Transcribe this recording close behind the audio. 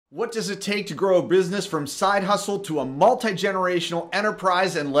What does it take to grow a business from side hustle to a multi-generational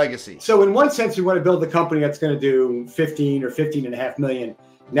enterprise and legacy? So in one sense, we want to build a company that's going to do 15 or 15.5 million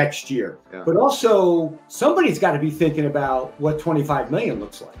next year. Yeah. But also somebody's got to be thinking about what 25 million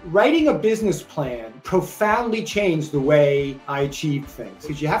looks like. Writing a business plan profoundly changed the way I achieved things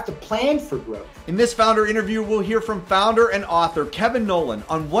because you have to plan for growth. In this founder interview, we'll hear from founder and author Kevin Nolan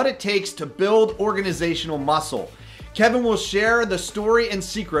on what it takes to build organizational muscle. Kevin will share the story and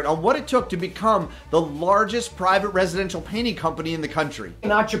secret on what it took to become the largest private residential painting company in the country.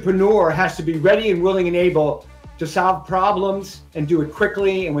 An entrepreneur has to be ready and willing and able to solve problems and do it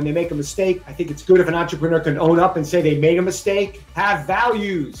quickly. And when they make a mistake, I think it's good if an entrepreneur can own up and say they made a mistake. Have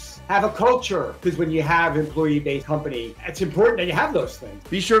values, have a culture, because when you have employee-based company, it's important that you have those things.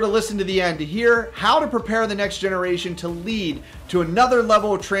 Be sure to listen to the end to hear how to prepare the next generation to lead to another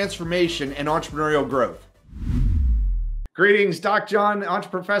level of transformation and entrepreneurial growth. Greetings, Doc John,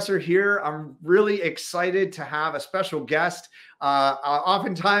 Entreprofessor here. I'm really excited to have a special guest.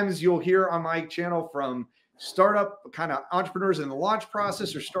 Oftentimes you'll hear on my channel from startup kind of entrepreneurs in the launch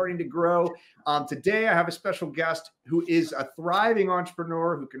process or starting to grow. Today I have a special guest who is a thriving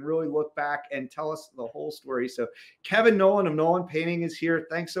entrepreneur who can really look back and tell us the whole story. So Kevin Nolan of Nolan Painting is here.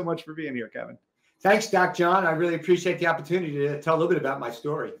 Thanks so much for being here, Kevin. Thanks, Doc John. I really appreciate the opportunity to tell a little bit about my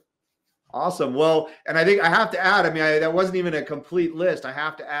story. Awesome. Well, and I think I have to add, that wasn't even a complete list. I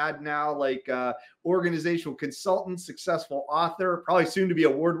have to add now, like organizational consultant, successful author, probably soon to be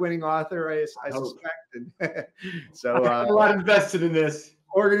award-winning author, I suspect. So a lot invested in this.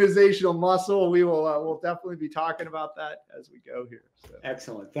 Organizational muscle. We'll definitely be talking about that as we go here. So.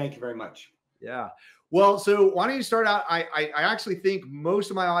 Excellent. Thank you very much. Yeah. Well, so why don't you start out? I actually think most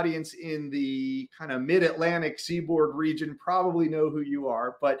of my audience in the kind of mid-Atlantic seaboard region probably know who you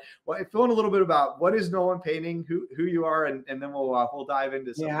are, but fill in a little bit about what is Nolan Painting, who you are, and then we'll dive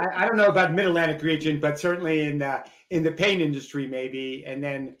into something. Yeah, I don't know about mid-Atlantic region, but certainly in the paint industry maybe, and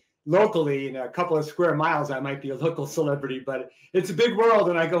then locally in a couple of square miles, I might be a local celebrity, but it's a big world,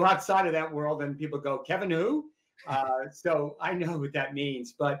 and I go outside of that world, and people go, Kevin who? So I know what that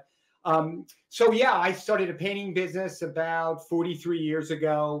means, but so yeah, I started a painting business about 43 years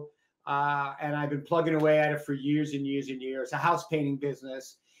ago, and I've been plugging away at it for years and years and years, a house painting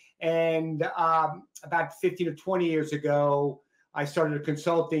business. And about 15 to 20 years ago, I started a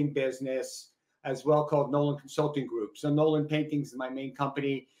consulting business as well called Nolan Consulting Group. So Nolan Paintings is my main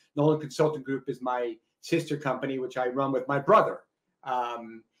company. Nolan Consulting Group is my sister company, which I run with my brother.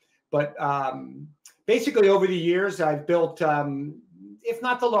 Basically over the years, I've built if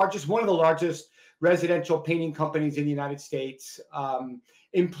not the largest, one of the largest residential painting companies in the United States,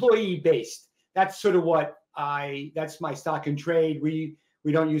 employee-based. That's sort of that's my stock and trade. We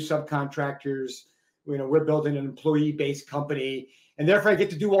don't use subcontractors. We're building an employee-based company, and therefore I get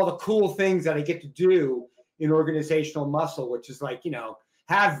to do all the cool things that I get to do in organizational muscle, which is like,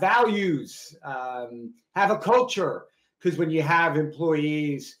 have values, have a culture, because when you have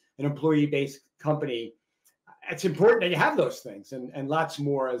employees, an employee-based company, it's important that you have those things and lots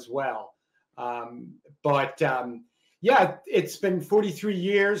more as well. Yeah, it's been 43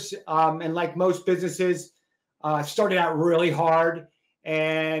 years. And like most businesses, started out really hard.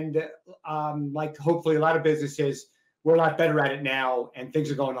 And like hopefully a lot of businesses, we're a lot better at it now. And things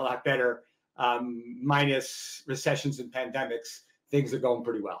are going a lot better. Minus recessions and pandemics, things are going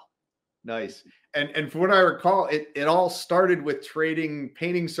pretty well. Nice. And from what I recall, it all started with trading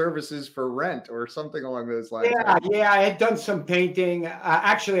painting services for rent or something along those lines. Yeah, I had done some painting.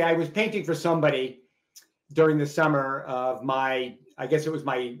 Actually, I was painting for somebody during the summer of I guess it was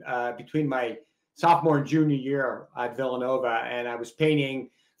between my sophomore and junior year at Villanova, and I was painting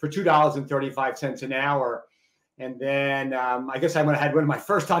for $2.35 an hour. And then I guess I had one of my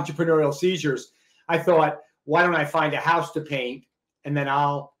first entrepreneurial seizures. I thought, why don't I find a house to paint, and then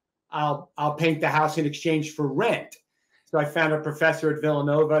I'll paint the house in exchange for rent. So I found a professor at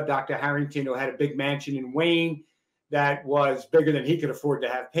Villanova, Dr. Harrington, who had a big mansion in Wayne that was bigger than he could afford to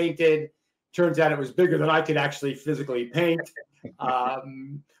have painted. Turns out it was bigger than I could actually physically paint.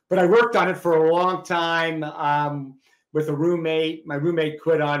 But I worked on it for a long time with a roommate. My roommate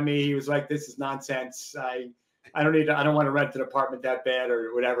quit on me. He was like, this is nonsense. I don't want to rent an apartment that bad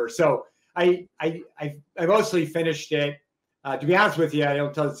or whatever. So I mostly finished it. To be honest with you, I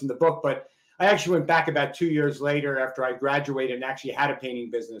don't tell this in the book, but I actually went back about 2 years later after I graduated and actually had a painting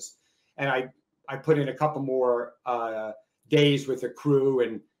business. And I put in a couple more days with a crew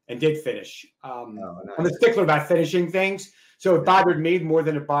and did finish. Nice. I'm a stickler about finishing things. So it bothered me more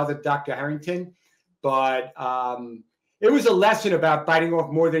than it bothered Dr. Harrington. But it was a lesson about biting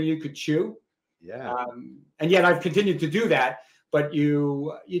off more than you could chew. Yeah. And yet I've continued to do that. but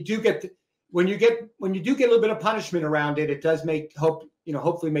you do get when you do get a little bit of punishment around it, it does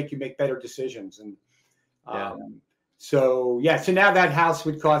hopefully make you make better decisions. And so now that house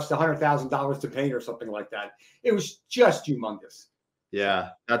would cost $100,000 to paint or something like that. It was just humongous. Yeah,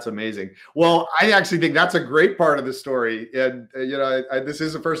 that's amazing. Well, I actually think that's a great part of the story. And, this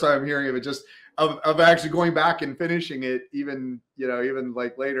is the first time I'm hearing of it, just of actually going back and finishing it, even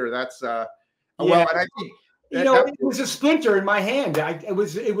like later. That's, well, and I think, it was a splinter in my hand. It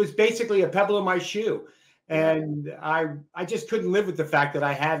was basically a pebble in my shoe. And I just couldn't live with the fact that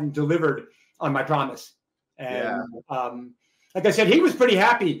I hadn't delivered on my promise. And like I said, he was pretty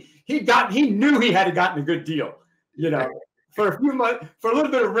happy. He knew he had gotten a good deal, For a few months, for a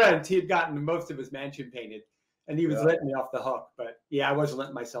little bit of rent, he had gotten most of his mansion painted, and he was letting me off the hook. But I wasn't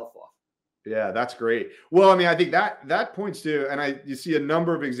letting myself off. Yeah, that's great. Well, I mean, I think that points to, and you see a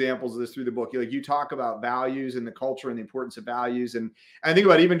number of examples of this through the book. Like you talk about values and the culture and the importance of values, and I think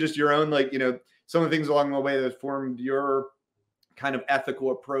about even just your own, some of the things along the way that formed your kind of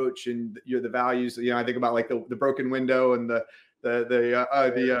ethical approach and the values. I think about like the broken window and the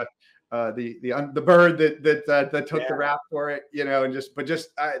bird that took the rap for it,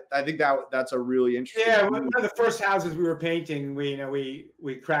 I think that's a really interesting. Yeah, one of the first houses we were painting, we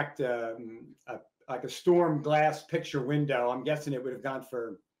cracked like a storm glass picture window. I'm guessing it would have gone for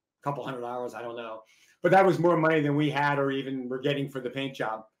a couple $100, I don't know, but that was more money than we had or even were getting for the paint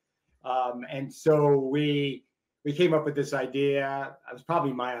job. And so we came up with this idea. It was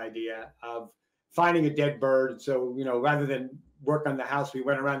probably my idea of finding a dead bird. So rather than work on the house, we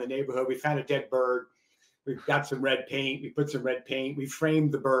went around the neighborhood. We found a dead bird. We got some red paint. We put some red paint. We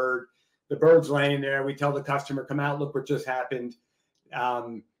framed the bird. The bird's laying there. We tell the customer, come out, look what just happened.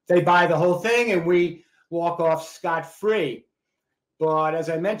 They buy the whole thing and we walk off scot-free. But as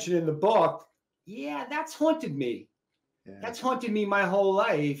I mentioned in the book, that's haunted me. Yeah. That's haunted me my whole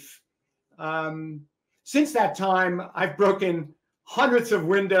life. Since that time, I've broken hundreds of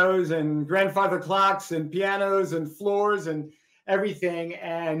windows and grandfather clocks and pianos and floors and everything.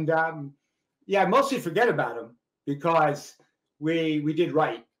 And I mostly forget about them because we did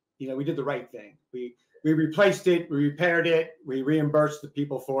right. We did the right thing. We replaced it, we repaired it, we reimbursed the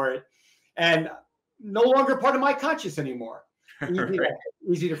people for it, and no longer part of my conscience anymore.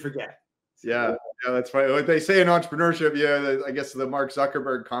 Easy to forget. Yeah, that's funny. What they say in entrepreneurship, I guess the Mark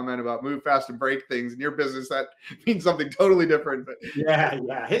Zuckerberg comment about move fast and break things. In your business, that means something totally different. But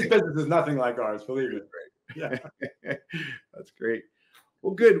his business is nothing like ours, believe me. Yeah, that's great.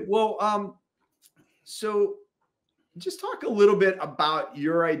 Well, good. Well, so just talk a little bit about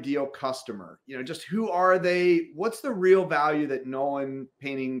your ideal customer. Just who are they? What's the real value that Nolan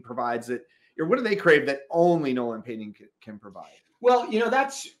Painting provides? Or what do they crave that only Nolan Painting can provide? Well,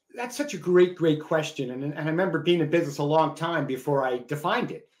 that's such a great question. And I remember being in business a long time before I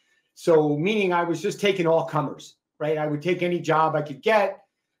defined it. So meaning I was just taking all comers, right? I would take any job I could get.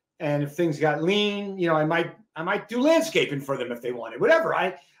 And if things got lean, I might do landscaping for them if they wanted, whatever.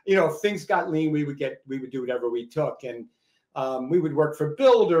 If things got lean, we would do whatever we took. And we would work for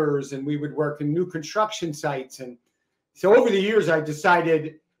builders and we would work in new construction sites. And so over the years, I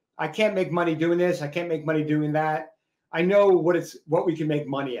decided I can't make money doing this. I can't make money doing that. I know what we can make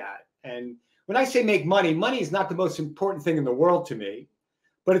money at. And when I say make money, money is not the most important thing in the world to me,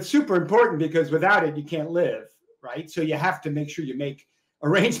 but it's super important because without it, you can't live, right? So you have to make sure you make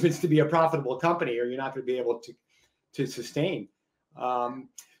arrangements to be a profitable company or you're not going to be able to sustain.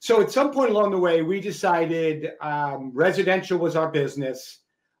 So at some point along the way, we decided residential was our business.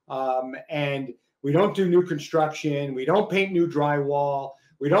 And we don't do new construction. We don't paint new drywall.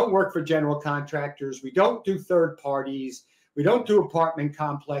 We don't work for general contractors. We don't do third parties. We don't do apartment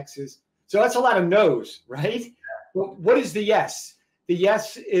complexes. So that's a lot of no's, right? Well, what is the yes? The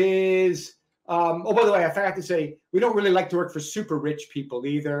yes is, by the way, I forgot to say, we don't really like to work for super rich people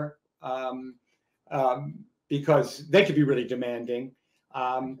either because they could be really demanding.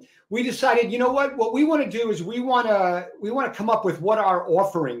 We decided, what we want to do is we want to come up with what our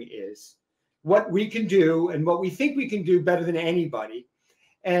offering is, what we can do and what we think we can do better than anybody.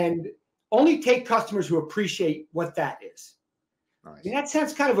 And only take customers who appreciate what that is. Nice. I mean, that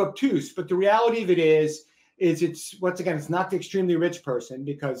sounds kind of obtuse, but the reality of it is it's once again, it's not the extremely rich person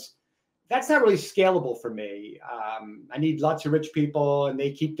because that's not really scalable for me. I need lots of rich people and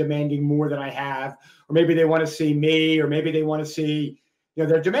they keep demanding more than I have, or maybe they want to see me, or maybe they want to see,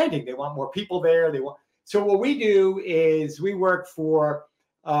 they're demanding. They want more people there. So what we do is we work for,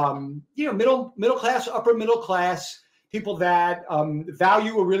 middle class, upper middle class people that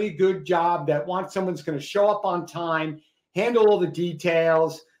value a really good job, that want someone's going to show up on time, handle all the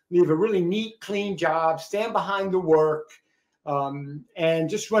details, leave a really neat, clean job, stand behind the work, and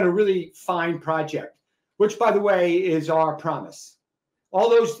just run a really fine project, which, by the way, is our promise. All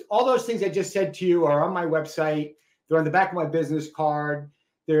those things I just said to you are on my website. They're on the back of my business card.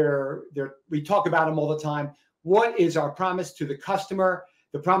 We talk about them all the time. What is our promise to the customer?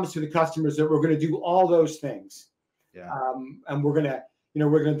 The promise to the customer is that we're going to do all those things. Yeah. And we're going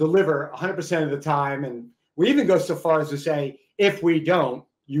to deliver 100% of the time. And we even go so far as to say, if we don't,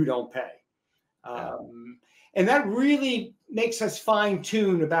 you don't pay. And that really makes us fine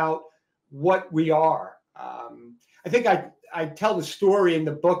tune about what we are. I think I tell the story in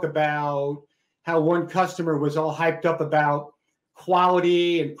the book about how one customer was all hyped up about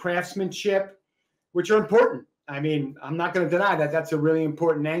quality and craftsmanship, which are important. I mean, I'm not going to deny that that's a really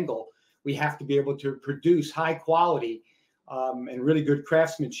important angle. We have to be able to produce high quality and really good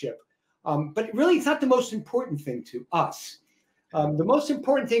craftsmanship. But really, it's not the most important thing to us. The most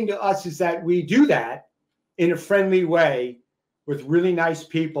important thing to us is that we do that in a friendly way with really nice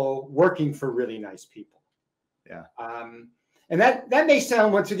people working for really nice people. Yeah. And that may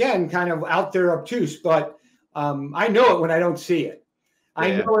sound, once again, kind of out there obtuse, but I know it when I don't see it.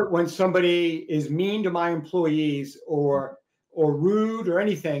 I know it when somebody is mean to my employees or rude or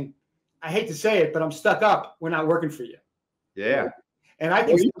anything. I hate to say it, but I'm stuck up. We're not working for you. Yeah. And I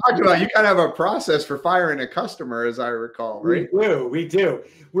think you talked about, you kind of have a process for firing a customer, as I recall, right? We do.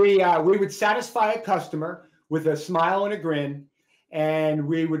 We would satisfy a customer with a smile and a grin, and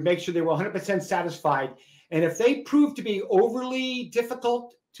we would make sure they were 100% satisfied. And if they proved to be overly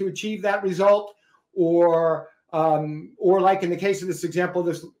difficult to achieve that result, or like in the case of this example,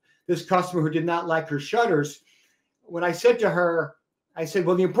 this customer who did not like her shutters, when I said to her, I said,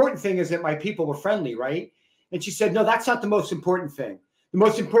 well, the important thing is that my people were friendly, right? And she said, no, that's not the most important thing. The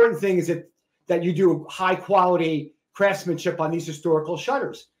most important thing is that you do high quality craftsmanship on these historical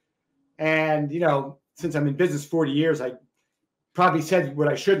shutters. And, since I'm in business 40 years, I probably said what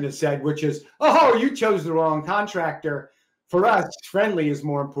I shouldn't have said, which is, oh, you chose the wrong contractor. For us, friendly is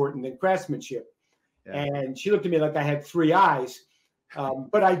more important than craftsmanship. Yeah. And she looked at me like I had three eyes.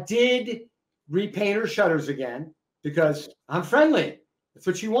 But I did repaint her shutters again because I'm friendly. That's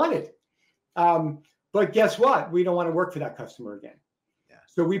what she wanted. But guess what? We don't want to work for that customer again. Yeah.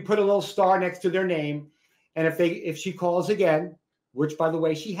 So we put a little star next to their name. And if she calls again, which, by the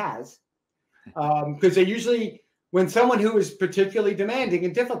way, she has, because they usually, when someone who is particularly demanding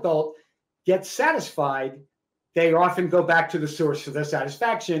and difficult gets satisfied, they often go back to the source of their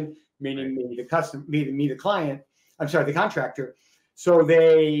satisfaction, meaning me, the customer, me, the client. I'm sorry, the contractor. So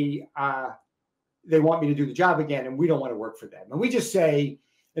they want me to do the job again, and we don't want to work for them. And we just say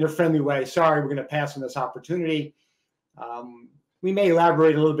in a friendly way, sorry, we're going to pass on this opportunity. We may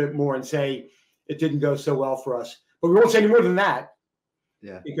elaborate a little bit more and say it didn't go so well for us, but we won't say any more than that.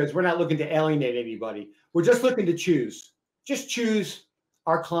 Yeah. Because we're not looking to alienate anybody. We're just looking to choose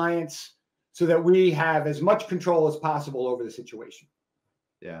our clients so that we have as much control as possible over the situation.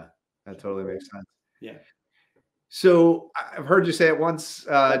 Yeah, that totally makes sense. Yeah. So I've heard you say it once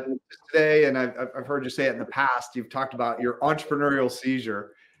today, and I've heard you say it in the past. You've talked about your entrepreneurial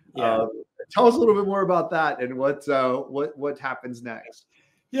seizure. Yeah. Tell us a little bit more about that and what happens next.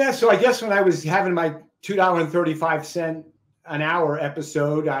 Yeah. So I guess when I was having my $2.35 an hour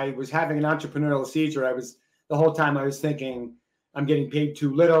episode, I was having an entrepreneurial seizure. The whole time I was thinking, I'm getting paid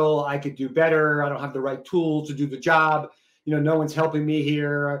too little. I could do better. I don't have the right tools to do the job. No one's helping me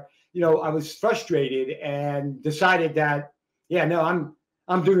here. I was frustrated and decided that, I'm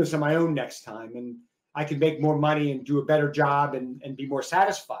doing this on my own next time, and I could make more money and do a better job and be more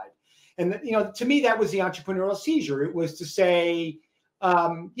satisfied. And, to me, that was the entrepreneurial seizure. It was to say,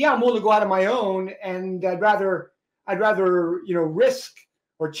 I'm willing to go out on my own, and I'd rather risk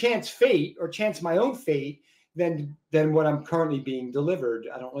or chance my own fate than what I'm currently being delivered.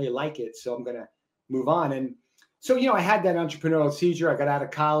 I don't really like it, so I'm going to move on. And so, I had that entrepreneurial seizure. I got out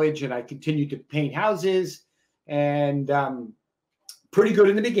of college and I continued to paint houses, and pretty good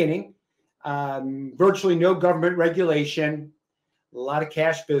in the beginning. Virtually no government regulation, a lot of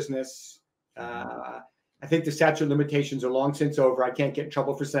cash business. I think the statute of limitations are long since over. I can't get in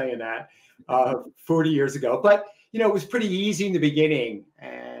trouble for saying that 40 years ago. But, it was pretty easy in the beginning.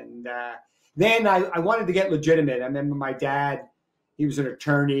 And then I wanted to get legitimate. I remember my dad, he was an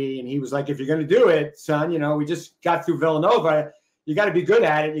attorney, and he was like, if you're going to do it, son, we just got through Villanova. You got to be good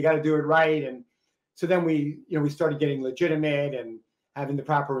at it. You got to do it right. And so then we started getting legitimate and having the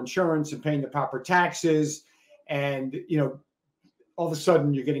proper insurance and paying the proper taxes. And, all of a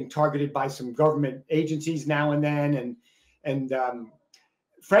sudden you're getting targeted by some government agencies now and then. And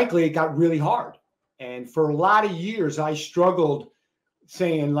frankly, it got really hard. And for a lot of years, I struggled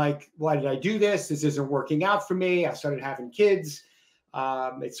saying like, why did I do this? This isn't working out for me. I started having kids.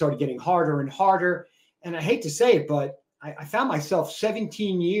 It started getting harder and harder. And I hate to say it, but I found myself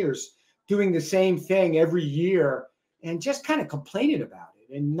 17 years doing the same thing every year and just kind of complaining about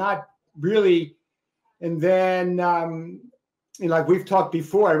it and not really. And then, like we've talked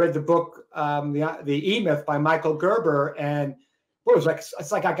before, I read the book, the E-Myth by Michael Gerber, and boy,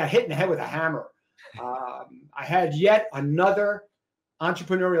 it's like I got hit in the head with a hammer. I had yet another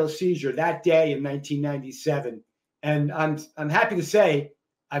entrepreneurial seizure that day in 1997, and I'm happy to say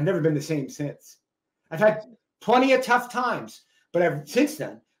I've never been the same since. I've had plenty of tough times, but I've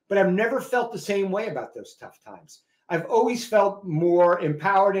never felt the same way about those tough times. I've always felt more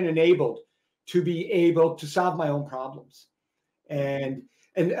empowered and enabled to be able to solve my own problems. And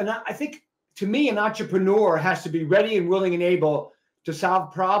I think, to me, an entrepreneur has to be ready and willing and able to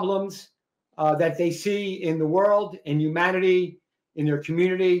solve problems that they see in the world, in humanity, in their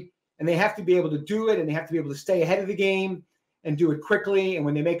community. And they have to be able to do it, and they have to be able to stay ahead of the game and do it quickly. And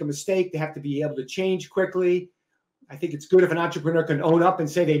when they make a mistake, they have to be able to change quickly. I think it's good if an entrepreneur can own up and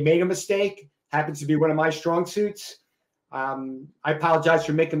say they made a mistake. Happens to be one of my strong suits. I apologize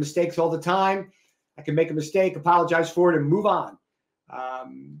for making mistakes all the time. I can make a mistake, apologize for it, and move on.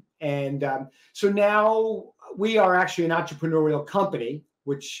 So now we are actually an entrepreneurial company,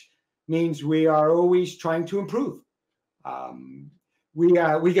 which means we are always trying to improve.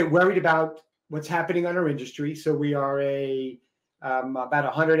 We get worried about what's happening in our industry. So we are about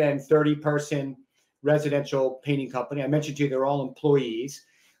 130 person residential painting company. I mentioned to you, they're all employees.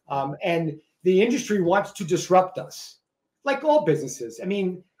 And the industry wants to disrupt us, like all businesses. I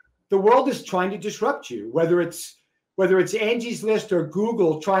mean, the world is trying to disrupt you, whether it's Angie's List or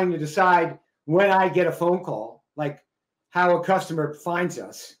Google trying to decide when I get a phone call, like how a customer finds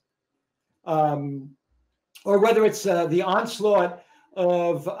us, or whether it's the onslaught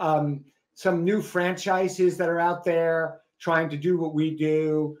of some new franchises that are out there trying to do what we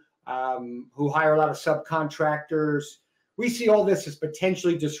do, who hire a lot of subcontractors. We see all this as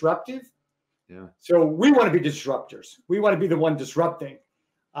potentially disruptive. Yeah. So we want to be disruptors. We want to be the one disrupting.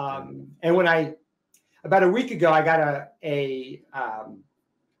 And about a week ago, I got a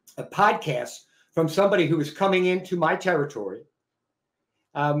podcast from somebody who is coming into my territory.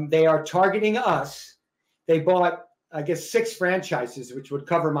 They are targeting us. They bought, I guess, 6 franchises, which would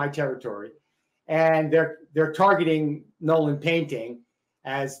cover my territory. And they're targeting Nolan Painting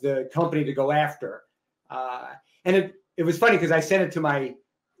as the company to go after. And it was funny because I sent it to my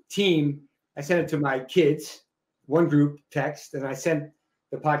team. I sent it to my kids, one group text, and I sent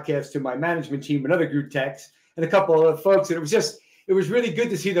the podcast to my management team, another group text, and a couple of folks. And it was really good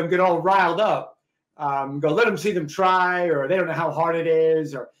to see them get all riled up. Let them see them try, or they don't know how hard it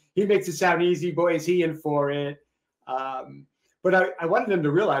is, or he makes it sound easy, boy, is he in for it. But I wanted them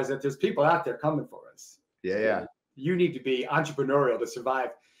to realize that there's people out there coming for us. Yeah. You need to be entrepreneurial to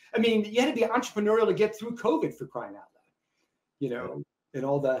survive. I mean, you had to be entrepreneurial to get through COVID, for crying out loud, and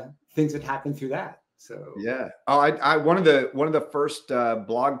all the things that happened through that. So yeah. Oh, I one of the first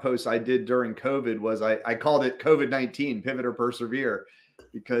blog posts I did during COVID was I called it COVID-19 Pivot or Persevere,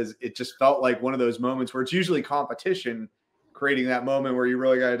 because it just felt like one of those moments where it's usually competition creating that moment where you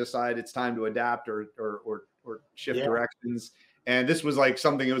really got to decide it's time to adapt or shift directions. And this was like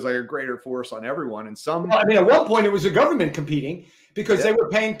something, it was like a greater force on everyone. And at one point it was the government competing, because they were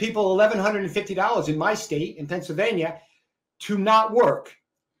paying people $1,150 in my state, in Pennsylvania, to not work.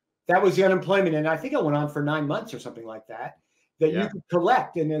 That was the unemployment. And I think it went on for 9 months or something like that you could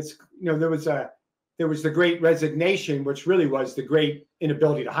collect. And it's, there was the great resignation, which really was the great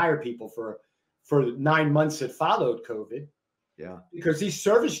inability to hire people for 9 months that followed COVID. Yeah. Because these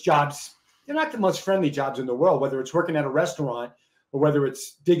service jobs, they're not the most friendly jobs in the world, whether it's working at a restaurant or whether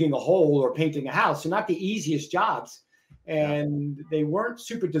it's digging a hole or painting a house. They're not the easiest jobs, and they weren't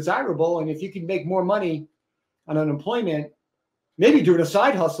super desirable. And if you can make more money on unemployment, maybe doing a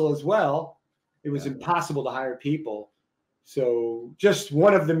side hustle as well, it was impossible to hire people. So just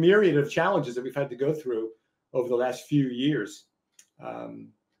one of the myriad of challenges that we've had to go through over the last few years.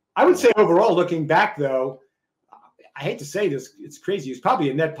 I would say overall, looking back though, I hate to say this, it's crazy. It's probably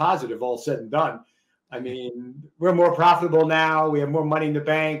a net positive, all said and done. I mean, we're more profitable now. We have more money in the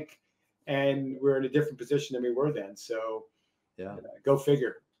bank, and we're in a different position than we were then. So, go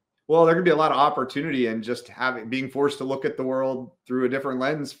figure. Well, there could be a lot of opportunity in just being forced to look at the world through a different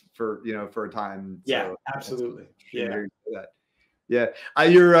lens for a time. Yeah, so absolutely.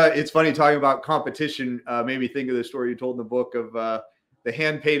 It's funny talking about competition. Made me think of the story you told in the book of the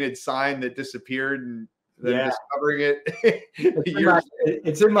hand painted sign that disappeared and then discovering it.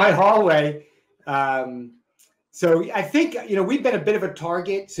 It's in my hallway. So I think, we've been a bit of a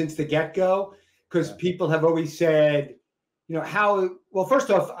target since the get-go because people have always said, well, first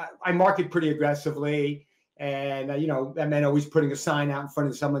off, I market pretty aggressively. And, that meant always putting a sign out in front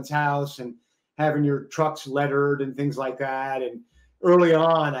of someone's house and having your trucks lettered and things like that. And early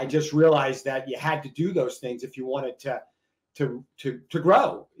on, I just realized that you had to do those things if you wanted to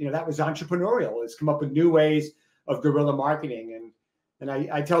grow. That was entrepreneurial. It's come up with new ways of guerrilla marketing. And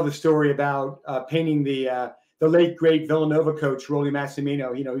I tell the story about painting the late great Villanova coach, Rolly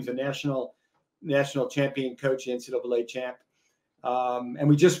Massimino. He's a national champion coach, NCAA champ. And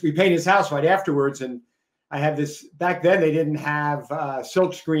we painted his house right afterwards. And I had this, back then they didn't have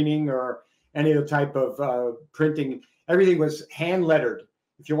silk screening or any other type of printing. Everything was hand lettered.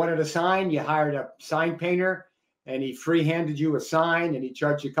 If you wanted a sign, you hired a sign painter and he free-handed you a sign and he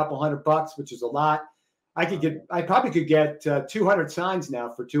charged you a couple $100, which is a lot. I probably could get 200 signs now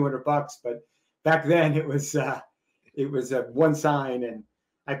for $200, but back then it was one sign, and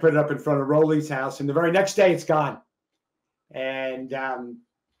I put it up in front of Rolly's house, and the very next day it's gone. And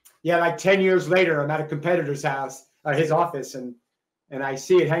like 10 years later, I'm at a competitor's house, his office, and I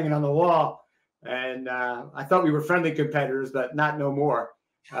see it hanging on the wall. And I thought we were friendly competitors, but not no more.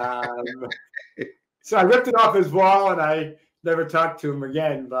 So I ripped it off his wall, and I never talked to him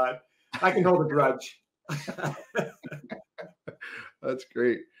again. But I can hold a grudge. That's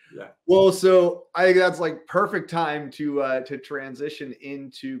great. Yeah. Well, so I think that's like perfect time to transition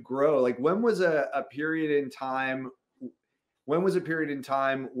into grow. Like, when was a period in time? When was a period in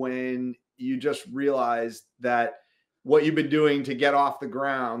time when you just realized that what you've been doing to get off the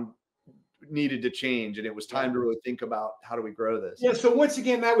ground needed to change, and it was time to really think about how do we grow this? Yeah. So once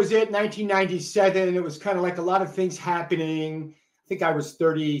again, that was it, 1997. It was kind of like a lot of things happening. I think I was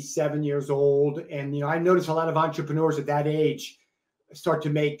 37 years old. And, I noticed a lot of entrepreneurs at that age start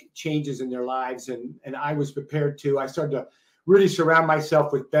to make changes in their lives. And I was prepared to. I started to really surround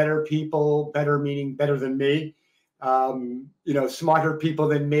myself with better people, better meaning better than me, smarter people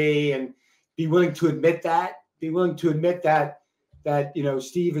than me, and be willing to admit that,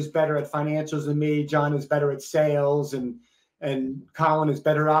 Steve is better at financials than me. John is better at sales, and Colin is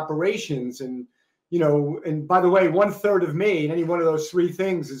better at operations. And, and by the way, 1/3 of me in any one of those three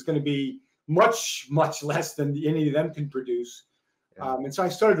things is going to be much, much less than any of them can produce. Yeah. And so I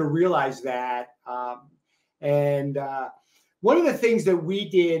started to realize that. One of the things that we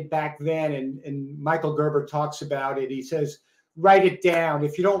did back then, and Michael Gerber talks about it, he says, write it down.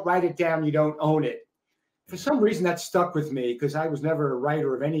 If you don't write it down, you don't own it. For some reason, that stuck with me because I was never a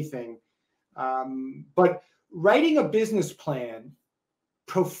writer of anything. But writing a business plan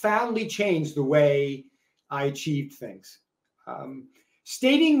profoundly changed the way I achieved things.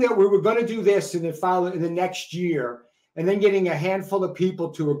 Stating that we were going to do this in the next year, and then getting a handful of people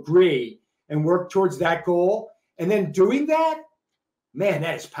to agree and work towards that goal, and then doing that, man,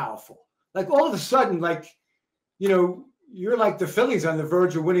 that is powerful. Like, all of a sudden, you're like the Phillies on the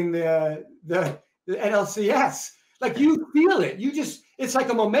verge of winning the NLCS. Like, you feel it. It's like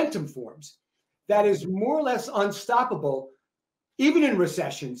a momentum forms that is more or less unstoppable, even in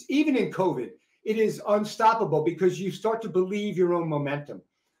recessions, even in COVID. It is unstoppable because you start to believe your own momentum.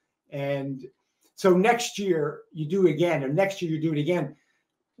 And so next year you do again, and next year you do it again.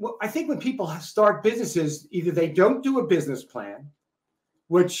 Well, I think when people start businesses, either they don't do a business plan,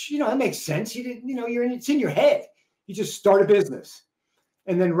 which, that makes sense. It's in your head. You just start a business.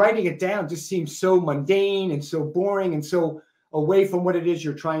 And then writing it down just seems so mundane and so boring and so away from what it is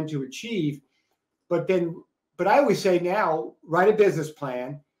you're trying to achieve. But I always say now, write a business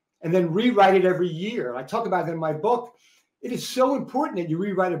plan and then rewrite it every year. I talk about it in my book. It is so important that you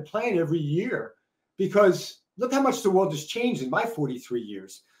rewrite a plan every year, because look how much the world has changed in my 43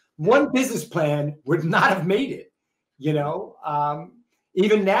 years. One business plan would not have made it,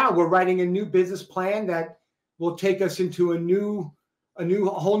 Even now, we're writing a new business plan that will take us into a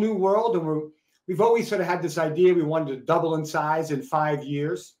whole new world. And we've always sort of had this idea we wanted to double in size in 5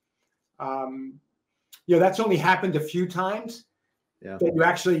 years. That's only happened a few times. Yeah. That you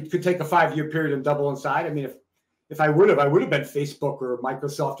actually could take a 5-year period and double in size. I mean, if I would have been Facebook or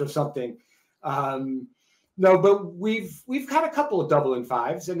Microsoft or something. No, but we've had a couple of double in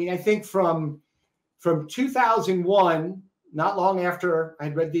fives. I mean, I think from 2001, not long after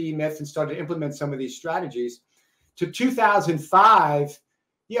I'd read the E-Myth and started to implement some of these strategies, to 2005,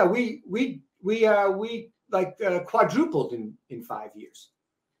 we quadrupled in 5 years.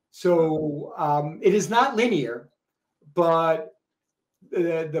 So it is not linear, but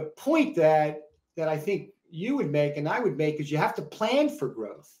the point that I think you would make and I would make is you have to plan for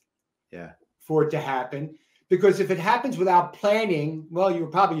growth. Yeah. For it to happen, because if it happens without planning, well, you were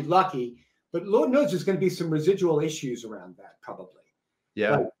probably lucky. but Lord knows there's going to be some residual issues around that probably.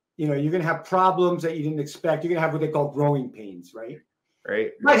 Yeah. Like, you're going to have problems that you didn't expect. You're going to have what they call growing pains, right?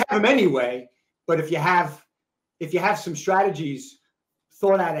 Right. You might have them anyway, but if you have some strategies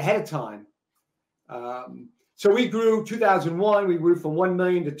thought out ahead of time. So we grew 2001, we grew from 1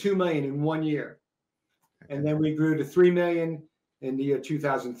 million to 2 million in 1 year. And then we grew to 3 million in the year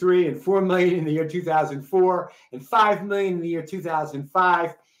 2003 and 4 million in the year 2004 and 5 million in the year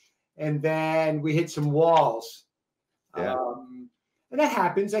 2005. And then we hit some walls. Yeah. And that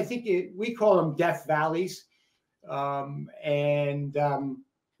happens. I think we call them death valleys. I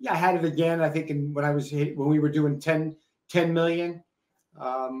had it again, I think, when we were doing 10 million.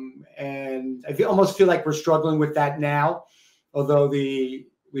 And I almost feel like we're struggling with that now, although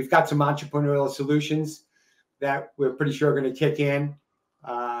we've got some entrepreneurial solutions that we're pretty sure are going to kick in.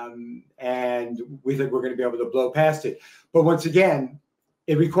 And we think we're going to be able to blow past it. But once again,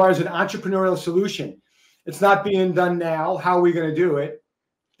 it requires an entrepreneurial solution. It's not being done now. How are we going to do it?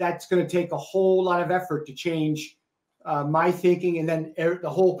 That's going to take a whole lot of effort to change my thinking and then the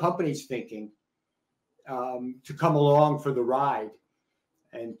whole company's thinking to come along for the ride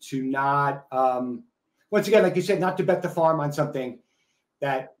and to not, once again, like you said, not to bet the farm on something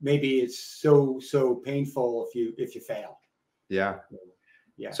that maybe is so painful if you fail. Yeah.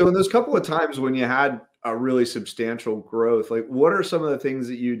 Yeah. So in those couple of times when you had a really substantial growth, like what are some of the things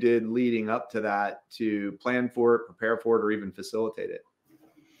that you did leading up to that to plan for it, prepare for it, or even facilitate it?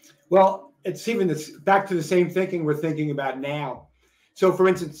 Well, it's even back to the same thinking we're thinking about now. So for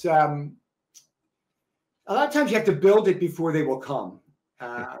instance, a lot of times you have to build it before they will come.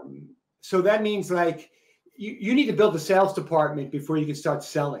 So that means like you need to build a sales department before you can start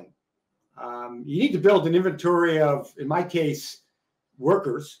selling. You need to build an inventory of, in my case,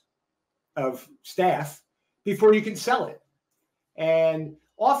 workers, of staff before you can sell it. And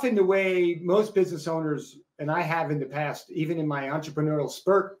often the way most business owners, and I have in the past, even in my entrepreneurial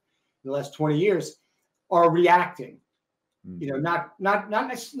spurt in the last 20 years, are reacting. Not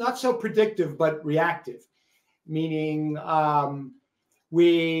so predictive, but reactive, meaning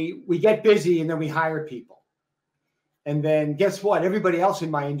we get busy and then we hire people. And then guess what? Everybody else in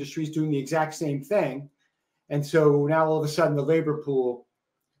my industry is doing the exact same thing. And so now all of a sudden the labor pool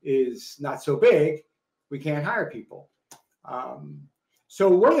is not so big. We can't hire people. So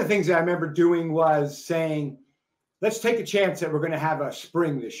one of the things that I remember doing was saying, let's take a chance that we're going to have a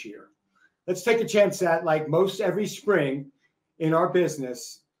spring this year. Let's take a chance that like most every spring in our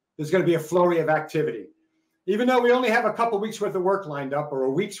business, there's going to be a flurry of activity. Even though we only have a couple weeks worth of work lined up or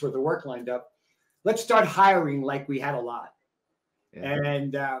a week's worth of work lined up, let's start hiring like we had a lot. Yeah.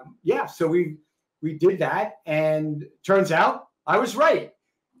 And so we did that, and turns out I was right.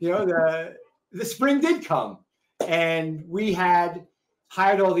 The spring did come, and we had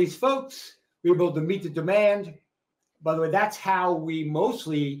hired all these folks. We were able to meet the demand. By the way, that's how we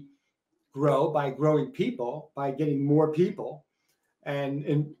mostly grow, by growing people, by getting more people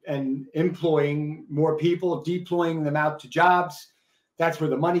and employing more people, deploying them out to jobs. That's where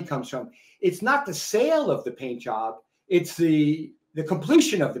the money comes from. It's not the sale of the paint job. It's the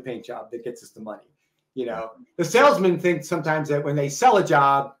completion of the paint job that gets us the money. The salesmen think sometimes that when they sell a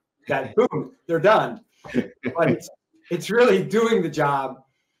job, that boom, they're done. But it's really doing the job,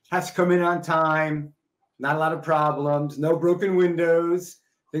 has to come in on time, not a lot of problems, no broken windows,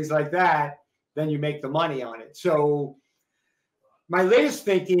 things like that. Then you make the money on it. So my latest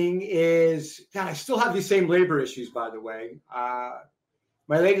thinking is, God, I still have these same labor issues, by the way.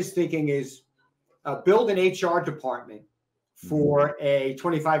 My latest thinking is build an HR department for a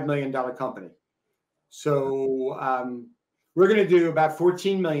 $25 million company. So we're going to do about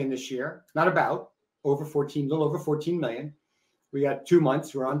 14 million this year. Not about, over 14, a little over 14 million. We got 2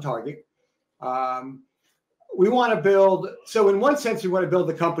 months. We're on target. We want to build, so in one sense, we want to build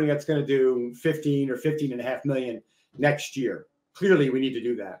a company that's going to do 15 or 15 and a half million next year. Clearly, we need to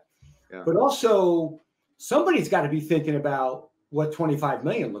do that. Yeah. But also, somebody's got to be thinking about what 25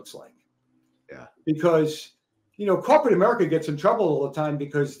 million looks like. Yeah. Because, corporate America gets in trouble all the time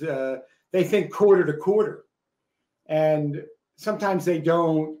because they think quarter to quarter. And sometimes they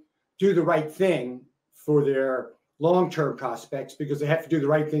don't do the right thing for their long-term prospects because they have to do the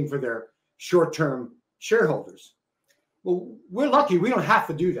right thing for their short-term shareholders. Well, we're lucky we don't have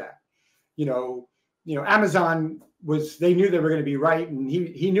to do that. Amazon they knew they were going to be right, and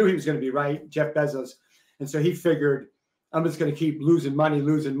he knew he was going to be right, Jeff Bezos. And so he figured, I'm just going to keep losing money.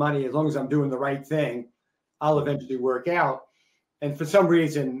 As long as I'm doing the right thing, I'll eventually work out. And for some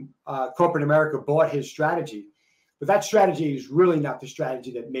reason, corporate America bought his strategy. But that strategy is really not the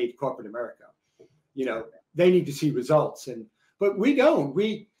strategy that made corporate America. They need to see results. But we don't.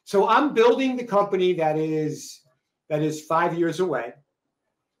 We So I'm building the company that is 5 years away,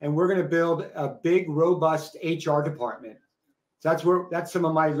 and we're going to build a big, robust HR department. So that's some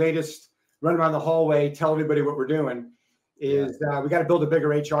of my latest run around the hallway, tell everybody what we're doing. We got to build a bigger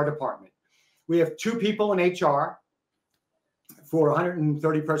HR department. We have 2 people in HR for a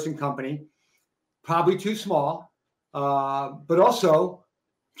 130-person company, probably too small, but also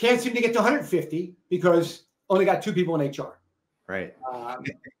can't seem to get to 150 because only got 2 people in HR. Right.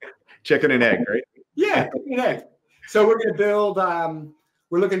 Chicken and egg, right? Yeah, chicken and egg. So we're going to build.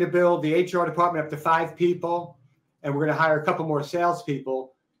 We're looking to build the HR department up to 5 people, and we're going to hire a couple more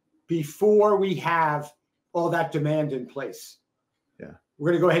salespeople before we have all that demand in place. Yeah,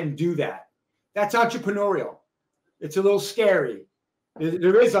 we're going to go ahead and do that. That's entrepreneurial. It's a little scary.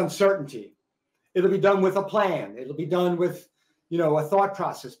 There is uncertainty. It'll be done with a plan. It'll be done with, a thought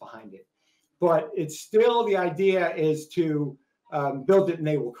process behind it. But it's still, the idea is to build it and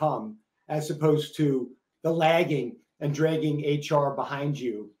they will come, as opposed to the lagging and dragging HR behind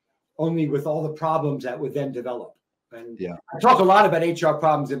you, only with all the problems that would then develop. And I talk a lot about HR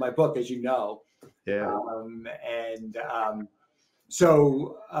problems in my book, as you know. Yeah.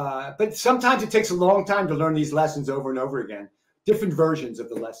 But sometimes it takes a long time to learn these lessons over and over again, different versions of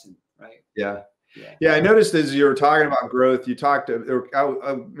the lesson, right? Yeah. I noticed as you were talking about growth, you talked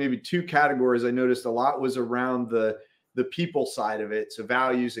maybe 2 categories. I noticed a lot was around the people side of it, so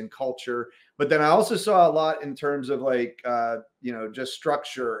values and culture. But then I also saw a lot in terms of like just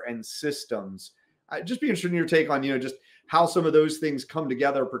structure and systems. I'd just be interested in your take on just how some of those things come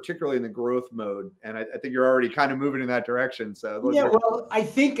together, particularly in the growth mode. And I think you're already kind of moving in that direction. So well, I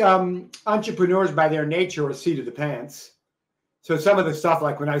think entrepreneurs by their nature are seat of the pants. So some of the stuff,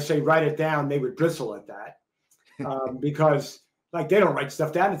 like when I say write it down, they would bristle at that because like they don't write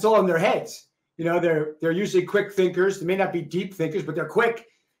stuff down. It's all in their heads. They're usually quick thinkers. They may not be deep thinkers, but they're quick.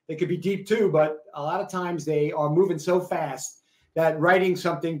 They could be deep too, but a lot of times they are moving so fast that writing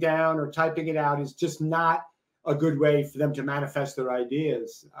something down or typing it out is just not a good way for them to manifest their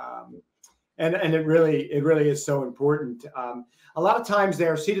ideas. And it really is so important. A lot of times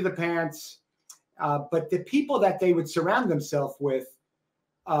they're seat of the pants, but the people that they would surround themselves with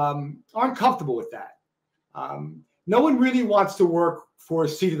aren't comfortable with that. No one really wants to work for a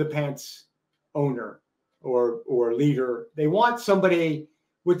seat of the pants owner or leader. They want somebody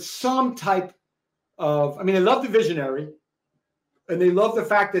with some type of, they love the visionary and they love the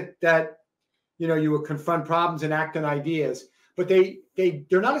fact that you will confront problems and act on ideas, but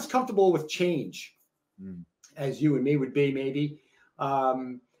they're not as comfortable with change as you and me would be, maybe.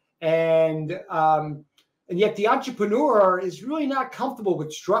 And yet the entrepreneur is really not comfortable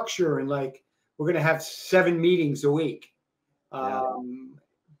with structure and like, we're going to have 7 meetings a week.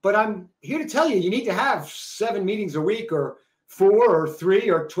 But I'm here to tell you, you need to have 7 meetings a week or 4 or 3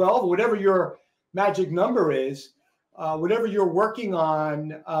 or 12, whatever your magic number is, whatever you're working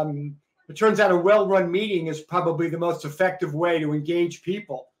on. It turns out a well-run meeting is probably the most effective way to engage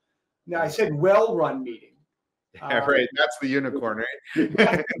people. Now, I said well-run meeting. Right. That's the unicorn, right?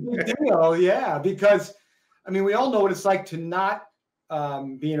 That's the big deal, yeah, because, we all know what it's like to not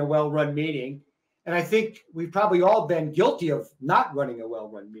be in a well-run meeting. And I think we've probably all been guilty of not running a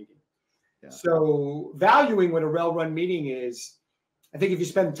well-run meeting. Yeah. So valuing what a well-run meeting is, I think if you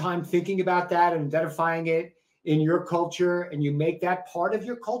spend time thinking about that and identifying it in your culture and you make that part of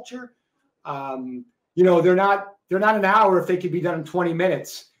your culture, they're not an hour if they could be done in 20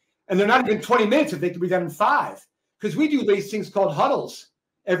 minutes. And they're not even 20 minutes if they could be done in 5. Because we do these things called huddles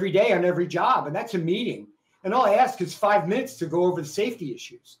every day on every job. And that's a meeting. And all I ask is 5 minutes to go over the safety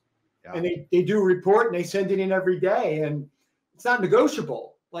issues. Yeah. And they do a report and they send it in every day. And it's not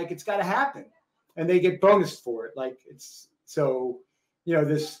negotiable. Like, it's got to happen. And they get bonus for it. Like, it's so,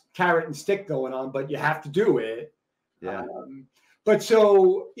 this carrot and stick going on, but you have to do it. Yeah.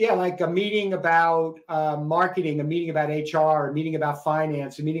 Like a meeting about marketing, a meeting about HR, a meeting about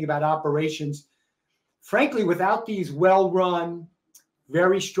finance, a meeting about operations. Frankly, without these well-run,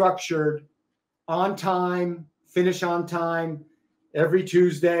 very structured, on time, finish on time, every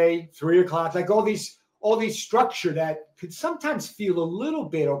Tuesday, 3 o'clock, like all these structure that could sometimes feel a little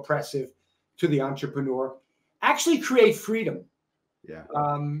bit oppressive to the entrepreneur, actually create freedom. Yeah.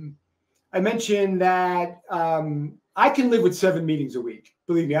 I mentioned that I can live with 7 meetings a week.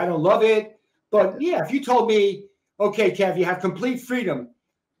 Believe me, I don't love it. But yeah, if you told me, okay, Kev, you have complete freedom,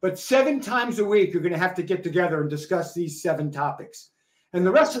 but 7 times a week, you're going to have to get together and discuss these 7 topics. And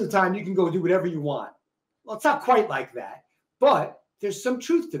the rest of the time, you can go do whatever you want. Well, it's not quite like that, but there's some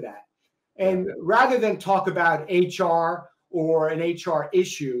truth to that. And rather than talk about HR or an HR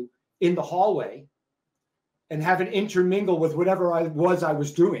issue in the hallway and have it intermingle with whatever I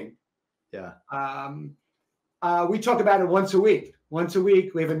was doing. Yeah. We talk about it once a week. Once a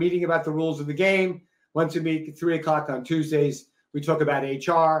week, we have a meeting about the rules of the game. Once a week at 3 o'clock on Tuesdays, we talk about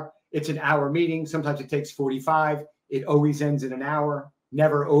HR. It's an hour meeting. Sometimes it takes 45. It always ends in an hour,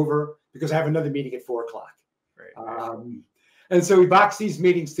 never over, because I have another meeting at 4 o'clock. Right. And so we box these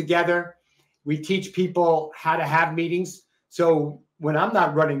meetings together. We teach people how to have meetings. So when I'm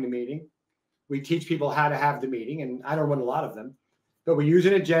not running the meeting, we teach people how to have the meeting, and I don't run a lot of them, but we use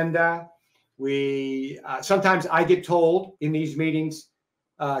an agenda. We sometimes I get told in these meetings,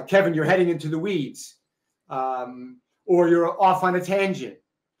 Kevin, you're heading into the weeds, or you're off on a tangent.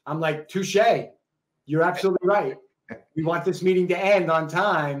 I'm like, touche. You're absolutely right. We want this meeting to end on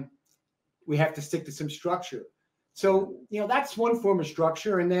time. We have to stick to some structure. So, that's one form of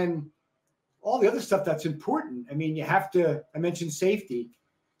structure. And then all the other stuff that's important. I mean, I mentioned safety.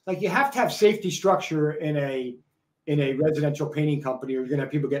 Like, you have to have safety structure in a residential painting company, or you're going to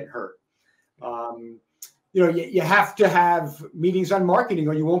have people getting hurt. You have to have meetings on marketing,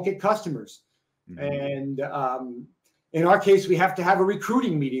 or you won't get customers. Mm-hmm. And in our case, we have to have a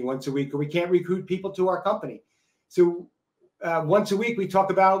recruiting meeting once a week, or we can't recruit people to our company. So once a week, we talk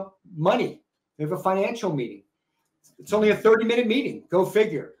about money. We have a financial meeting. It's only a 30-minute meeting. Go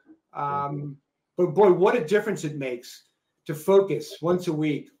figure. But boy, what a difference it makes to focus once a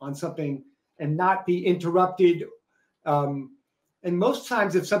week on something and not be interrupted. And most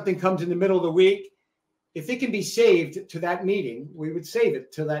times, if something comes in the middle of the week, if it can be saved to that meeting, we would save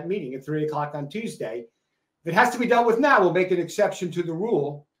it to that meeting at 3 o'clock on Tuesday. If it has to be dealt with now, we'll make an exception to the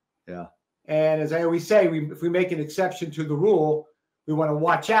rule. Yeah. And as I always say, if we make an exception to the rule, we want to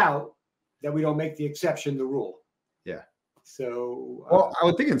watch out that we don't make the exception the rule. Yeah. So, well, I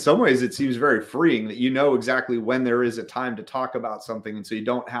would think in some ways it seems very freeing that exactly when there is a time to talk about something, and so you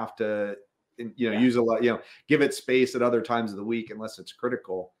don't have to, use a lot, give it space at other times of the week unless it's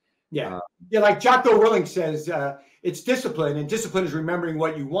critical. Yeah, like Jocko Willink says, it's discipline, and discipline is remembering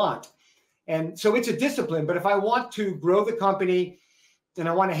what you want, and so it's a discipline. But if I want to grow the company, and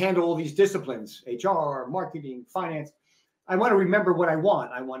I want to handle all these disciplines, HR, marketing, finance, I want to remember what I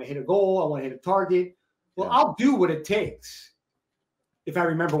want. I want to hit a goal. I want to hit a target. Well, I'll do what it takes if I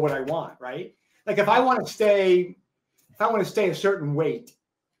remember what I want, right? Like if I want to stay a certain weight,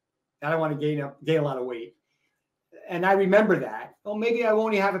 and I want to gain a lot of weight, and I remember that, well, maybe I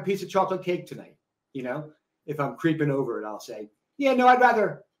won't have a piece of chocolate cake tonight. If I'm creeping over it, I'll say, yeah, no, I'd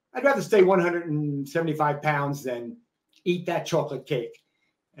rather stay 175 pounds than eat that chocolate cake.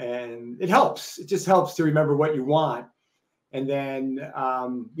 And it helps. It just helps to remember what you want. And then,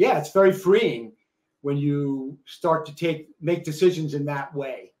 it's very freeing when you start to make decisions in that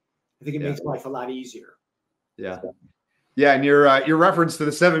way. I think it makes life a lot easier. Yeah. Yeah. And your reference to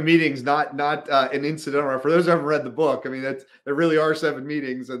the 7 meetings, not an incidental. For those who haven't read the book, I mean, there really are 7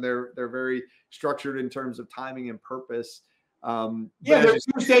 meetings, and they're very structured in terms of timing and purpose. There's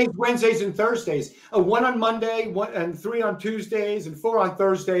Tuesdays, Wednesdays, and Thursdays. 1 on Monday, 1 and 3 on Tuesdays, and 4 on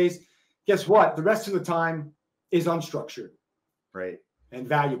Thursdays. Guess what? The rest of the time is unstructured, right, and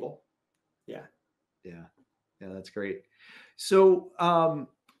valuable. Yeah, that's great. So,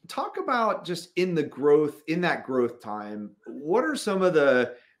 talk about just in that growth time, what are some of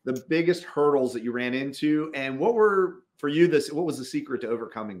the biggest hurdles that you ran into, and what was the secret to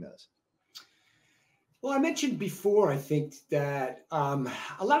overcoming those? Well, I mentioned before, I think that a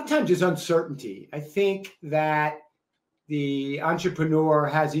lot of times there's uncertainty. I think that the entrepreneur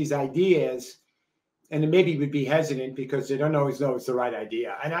has these ideas, and maybe would be hesitant because they don't always know it's the right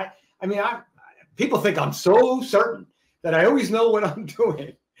idea. And people think I'm so certain that I always know what I'm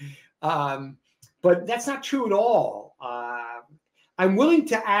doing. But that's not true at all. I'm willing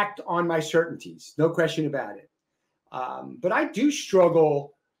to act on my certainties, no question about it. But I do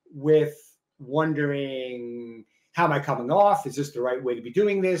struggle with wondering, how am I coming off? Is this the right way to be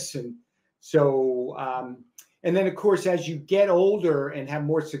doing this? And so, and then of course, as you get older and have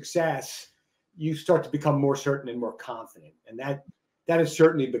more success, you start to become more certain and more confident. And that has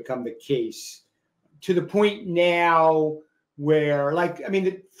certainly become the case to the point now where,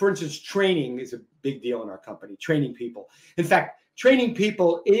 for instance, training is a big deal in our company, training people. In fact, training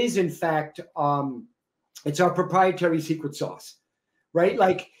people is, it's our proprietary secret sauce, right?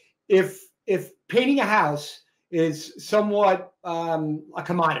 Like if painting a house is somewhat a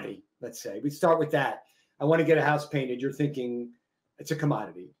commodity, let's say, we start with that. I want to get a house painted. You're thinking it's a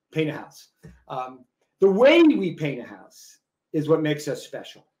commodity, paint a house. The way we paint a house is what makes us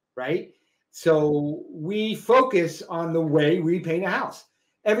special, right? So we focus on the way we paint a house.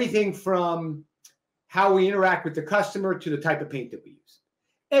 Everything from how we interact with the customer to the type of paint that we use.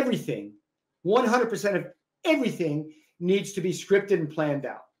 Everything, 100% of everything needs to be scripted and planned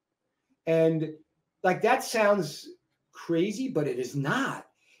out. And like, that sounds crazy, but it is not.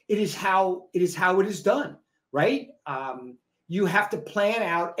 It is how it is done, right? You have to plan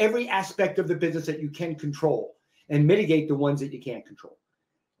out every aspect of the business that you can control and mitigate the ones that you can't control.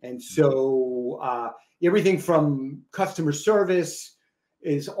 And so everything from customer service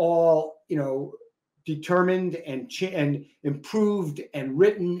is all, determined and improved and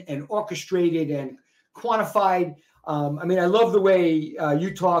written and orchestrated and quantified. I love the way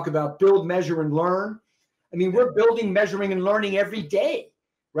you talk about build, measure, and learn. We're building, measuring, and learning every day,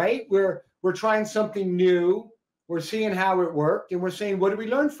 right? We're trying something new. We're seeing how it worked, and we're saying, what did we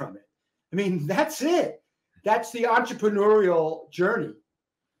learn from it? That's it. That's the entrepreneurial journey.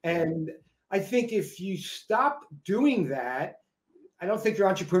 And I think if you stop doing that, I don't think you're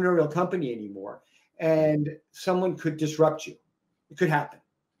an entrepreneurial company anymore. And someone could disrupt you. It could happen,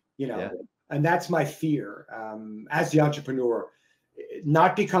 And that's my fear as the entrepreneur,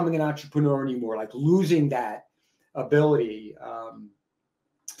 not becoming an entrepreneur anymore, like losing that ability.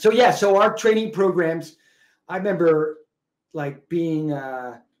 So our training programs, I remember like being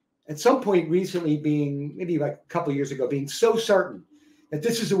at some point recently, being maybe like a couple of years ago, being so certain that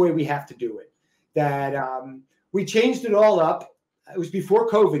this is the way we have to do it, that we changed it all up. It was before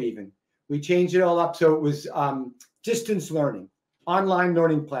COVID even. We changed it all up so it was distance learning, online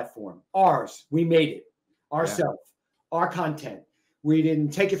learning platform. Ours, we made it ourselves, our content. We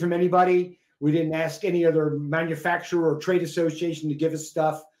didn't take it from anybody. We didn't ask any other manufacturer or trade association to give us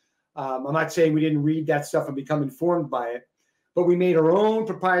stuff. I'm not saying we didn't read that stuff and become informed by it, but we made our own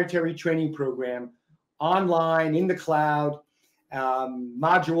proprietary training program online, in the cloud,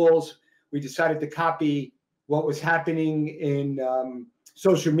 modules. We decided to copy what was happening in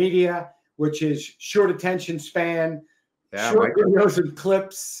social media, which is short attention span, short videos and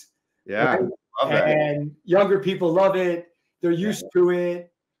clips. Yeah, right? love that. And younger people love it. They're used to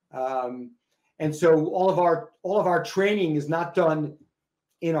it. And so all of our training is not done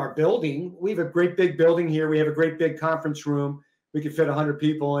in our building. We have a great big building here. We have a great big conference room. We could fit 100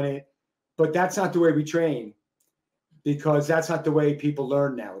 people in it, but that's not the way we train, because that's not the way people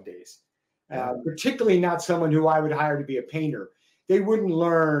learn nowadays. Particularly not someone who I would hire to be a painter. They wouldn't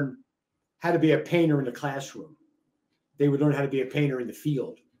learn how to be a painter in the classroom. They would learn how to be a painter in the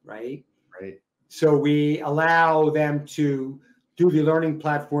field, right? Right. So we allow them to do the learning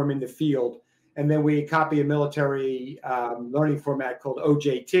platform in the field. And then we copy a military learning format called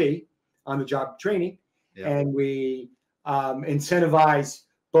OJT, on the job training. Yeah. And we incentivize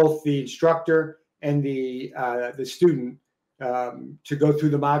both the instructor and the student to go through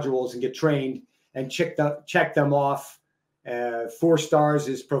the modules and get trained and check them off. 4 stars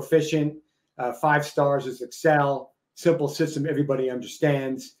is proficient. 5 stars is Excel. Simple system everybody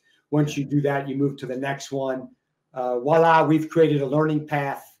understands. Once you do that, you move to the next one. Voila, we've created a learning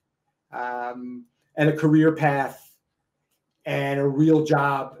path and a career path and a real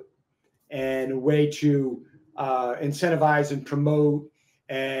job and a way to incentivize and promote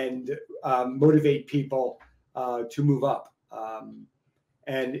and motivate people to move up.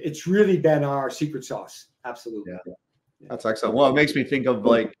 And it's really been our secret sauce. Absolutely. Yeah. That's excellent. Well, it makes me think of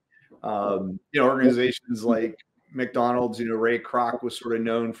like, organizations like McDonald's, Ray Kroc was sort of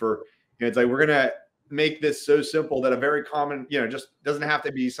known for, it's like, we're going to make this so simple that a very common, just doesn't have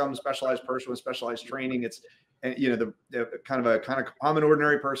to be some specialized person with specialized training. It's, the kind of common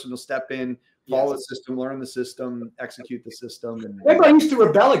ordinary person will step in, follow the system, learn the system, execute the system. And everybody used to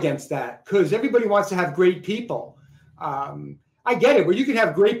rebel against that because everybody wants to have great people. I get it. Well, you can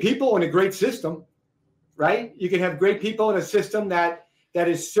have great people in a great system, right? You can have great people in a system that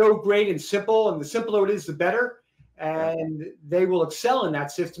is so great and simple, and the simpler it is, the better. And they will excel in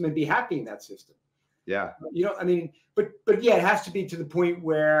that system and be happy in that system. Yeah. But yeah, it has to be to the point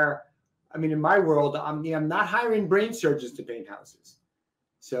where, in my world, I'm not hiring brain surgeons to paint houses.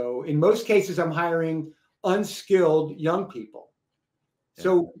 So in most cases, I'm hiring unskilled young people. Yeah.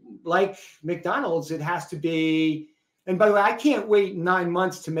 So like McDonald's, it has to be, and by the way, I can't wait 9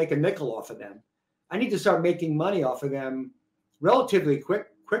 months to make a nickel off of them. I need to start making money off of them relatively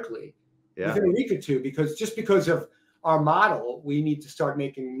quickly, within a week or two, because of our model, we need to start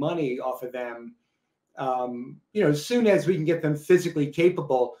making money off of them, as soon as we can get them physically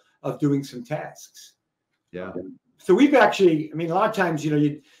capable of doing some tasks. Yeah. So we've actually, a lot of times,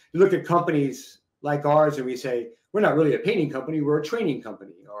 you look at companies like ours and we say, we're not really a painting company, we're a training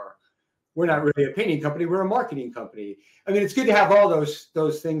company, or we're not really a painting company, we're a marketing company. It's good to have all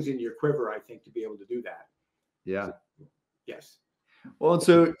those things in your quiver, I think, to be able to do that. Yeah. So, yes. Well, and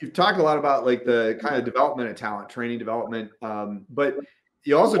so you've talked a lot about like the kind of development of talent, training development, but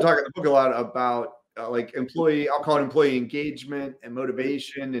you also talk in the book a lot about like I'll call it employee engagement and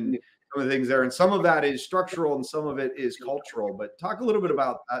motivation and some of the things there. And some of that is structural and some of it is cultural. But talk a little bit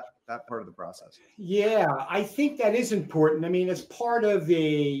about that part of the process. Yeah, I think that is important. I mean, as part of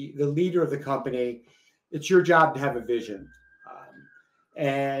the leader of the company, it's your job to have a vision.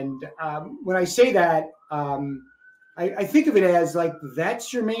 When I say that, I think of it as like,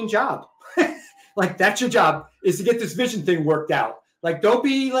 that's your main job. Like, that's your job, is to get this vision thing worked out. Like, don't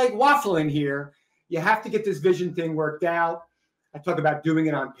be like waffling here. You have to get this vision thing worked out. I talk about doing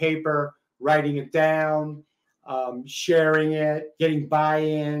it on paper, writing it down, sharing it, getting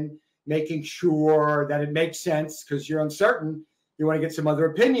buy-in, making sure that it makes sense, because you're uncertain. You want to get some other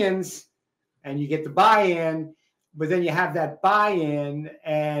opinions and you get the buy-in, but then you have that buy-in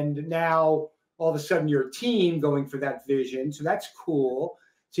and now all of a sudden you're a team going for that vision. So that's cool.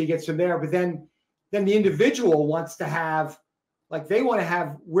 So you get some there, but then the individual wants to have, like, they want to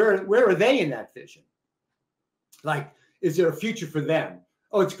have, where are they in that vision? Like, is there a future for them?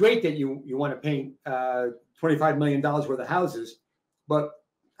 Oh, it's great that you want to paint $25 million worth of houses, but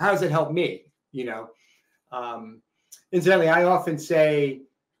how does it help me? You know, incidentally, I often say,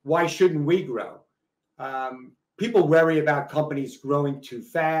 why shouldn't we grow? People worry about companies growing too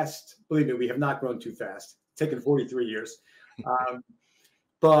fast. Believe me, we have not grown too fast. It's taken 43 years.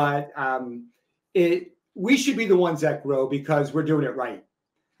 We should be the ones that grow because we're doing it right.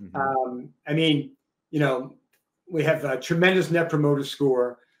 Mm-hmm. I mean, you know, we have a tremendous net promoter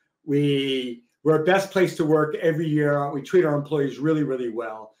score. We're a best place to work every year. We treat our employees really, really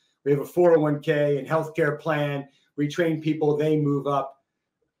well. We have a 401k and healthcare plan. We train people, they move up.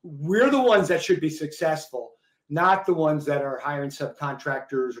 We're the ones that should be successful, not the ones that are hiring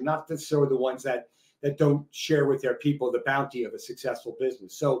subcontractors, or not necessarily the ones that don't share with their people the bounty of a successful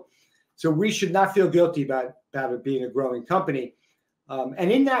business. So we should not feel guilty about it being a growing company.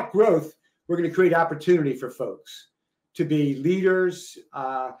 And in that growth, we're going to create opportunity for folks to be leaders,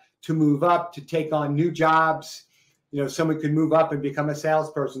 to move up, to take on new jobs. You know, someone could move up and become a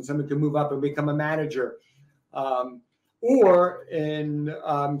salesperson. Someone could move up and become a manager. Or in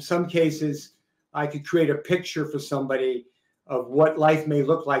some cases, I could create a picture for somebody of what life may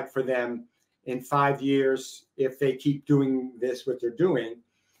look like for them in 5 years if they keep doing what they're doing.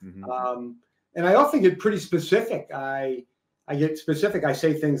 Mm-hmm. And I often get pretty specific. I get specific. I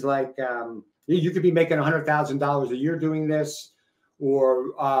say things like, you could be making $100,000 a year doing this,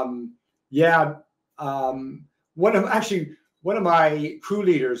 or one of my crew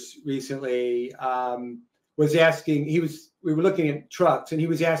leaders recently was asking. We were looking at trucks, and he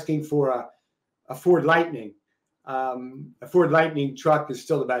was asking for a Ford Lightning. A Ford Lightning truck is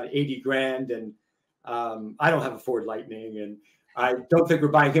still about 80 grand, and I don't have a Ford Lightning, and I don't think we're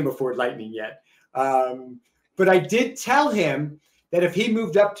buying him a Ford Lightning yet. But I did tell him that if he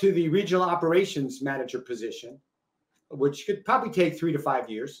moved up to the regional operations manager position, which could probably take 3 to 5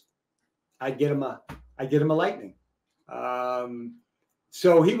 years, I'd get him a Lightning.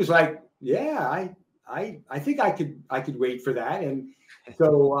 So he was like, "Yeah, I think I could wait for that." And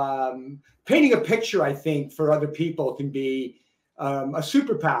so painting a picture, I think, for other people can be a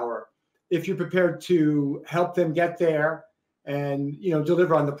superpower if you're prepared to help them get there and, you know,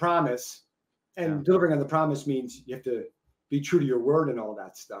 deliver on the promise. And delivering on the promise means you have to be true to your word and all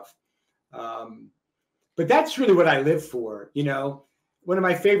that stuff. But that's really what I live for. You know, one of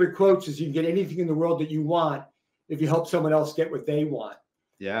my favorite quotes is, "You can get anything in the world that you want if you help someone else get what they want."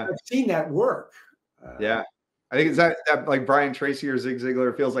 Yeah. I've seen that work. Yeah. I think it's that like Brian Tracy or Zig Ziglar.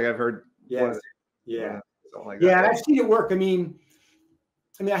 It feels like I've heard. Yeah. Something like yeah. that. And I've seen it work. I mean,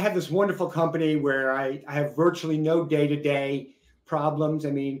 I have this wonderful company where I have virtually no day-to-day problems.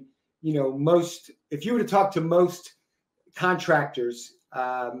 I mean, you know, if you were to talk to most contractors,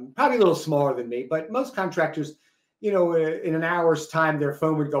 probably a little smaller than me, but most contractors, you know, in an hour's time, their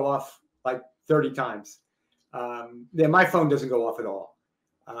phone would go off like 30 times. My phone doesn't go off at all.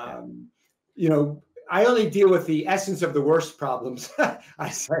 You know, I only deal with the essence of the worst problems. I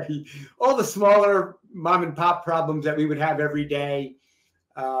say all the smaller mom and pop problems that we would have every day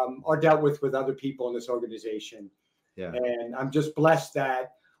are dealt with other people in this organization. Yeah. And I'm just blessed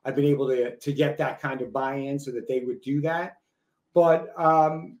that I've been able to get that kind of buy-in so that they would do that. But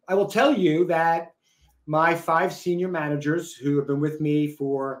I will tell you that my 5 senior managers who have been with me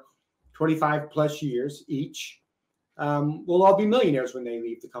for 25 plus years each will all be millionaires when they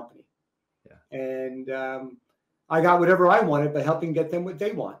leave the company. Yeah. And I got whatever I wanted by helping get them what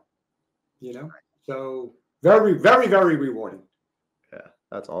they want, you know? So very, very, very rewarding. Yeah,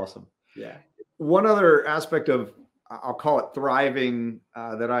 that's awesome. Yeah. One other aspect of I'll call it thriving,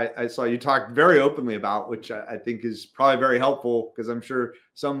 that I saw you talk very openly about, which I think is probably very helpful, because I'm sure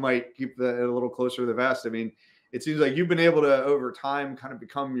some might keep it a little closer to the vest. I mean, it seems like you've been able to, over time, kind of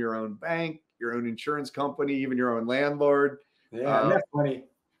become your own bank, your own insurance company, even your own landlord. Yeah, that's funny.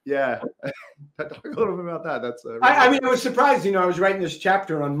 Yeah. Talk a little bit about that. That's I mean, I was surprised, I was writing this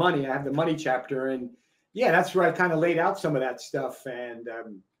chapter on money. I have the money chapter, and yeah, that's where I kind of laid out some of that stuff. And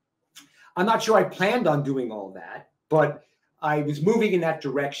I'm not sure I planned on doing all that, but I was moving in that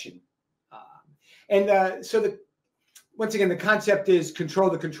direction. Once again, the concept is control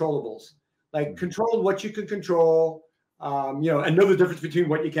the controllables, like control what you can control, and know the difference between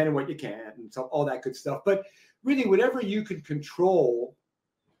what you can and what you can't, and so all that good stuff. But really, whatever you can control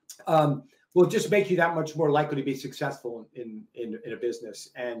will just make you that much more likely to be successful in a business.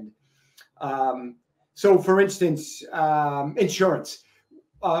 And so, for instance, insurance.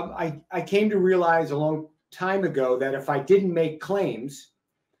 I came to realize a long time ago that if I didn't make claims,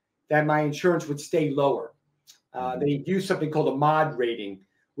 that my insurance would stay lower. They use something called a mod rating,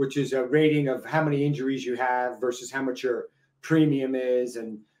 which is a rating of how many injuries you have versus how much your premium is.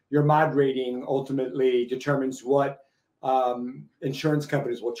 And your mod rating ultimately determines what insurance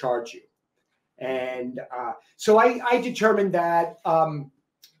companies will charge you. And so I determined that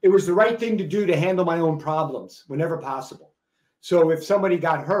it was the right thing to do to handle my own problems whenever possible. So if somebody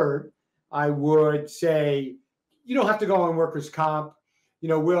got hurt, I would say, you don't have to go on workers' comp.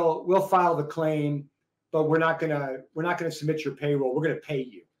 We'll file the claim, but we're not gonna submit your payroll. We're gonna pay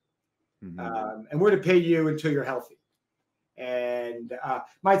you, and we're gonna pay you until you're healthy. And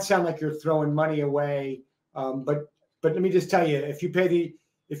might sound like you're throwing money away, but let me just tell you, if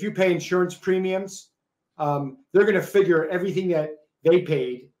you pay insurance premiums, they're going to figure everything that they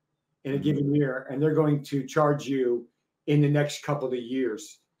paid in a given year, and they're going to charge you in the next couple of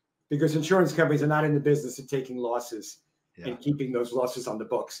years, because insurance companies are not in the business of taking losses and keeping those losses on the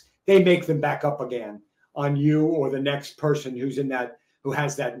books. They make them back up again on you or the next person who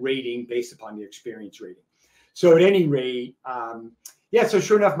has that rating based upon the experience rating. So at any rate, so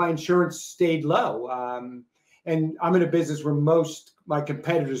sure enough, my insurance stayed low. And I'm in a business where most my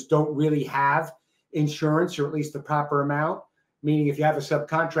competitors don't really have insurance, or at least the proper amount. Meaning, if you have a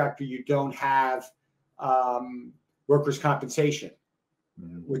subcontractor, you don't have workers' compensation,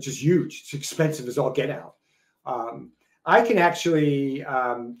 which is huge. It's expensive as all get out. I can actually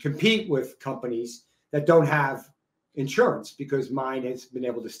compete with companies that don't have insurance because mine has been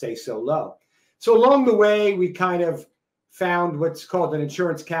able to stay so low. So along the way, we kind of found what's called an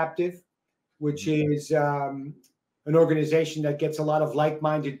insurance captive, which is an organization that gets a lot of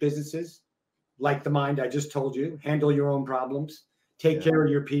like-minded businesses, like the mind I just told you, handle your own problems, take care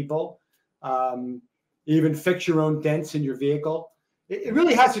of your people, even fix your own dents in your vehicle. It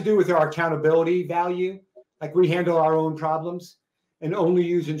really has to do with our accountability value. Like, we handle our own problems and only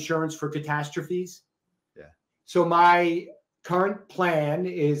use insurance for catastrophes. Yeah. So my current plan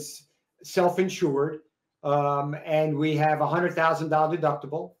is self-insured, and we have $100,000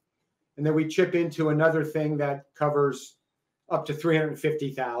 deductible. And then we chip into another thing that covers up to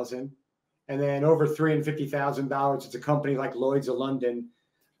 $350,000, and then over $350,000, it's a company like Lloyd's of London,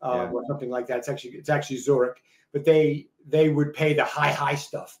 or something like that. It's actually Zurich, but they would pay the high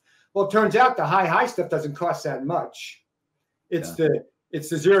stuff. Well, it turns out the high stuff doesn't cost that much. It's the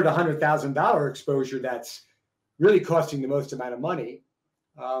 $0 to $100,000 exposure that's really costing the most amount of money.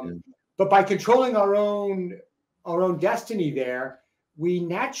 But by controlling our own destiny there, we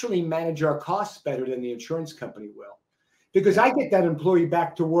naturally manage our costs better than the insurance company will, because I get that employee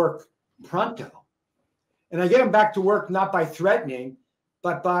back to work pronto. And I get them back to work not by threatening,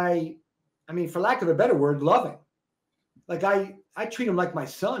 but by, for lack of a better word, loving. Like, I treat them like my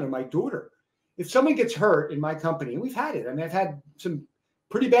son or my daughter. If someone gets hurt in my company, and we've had it, I've had some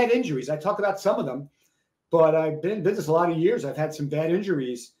pretty bad injuries. I talk about some of them, but I've been in business a lot of years. I've had some bad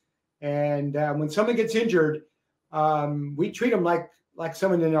injuries. And when someone gets injured, we treat them like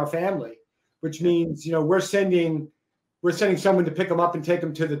someone in our family, which means, we're sending someone to pick them up and take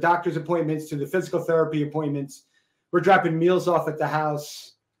them to the doctor's appointments, to the physical therapy appointments. We're dropping meals off at the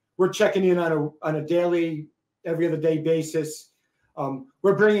house. We're checking in on a daily, every other day basis.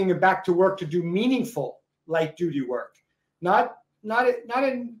 We're bringing them back to work to do meaningful light duty work, not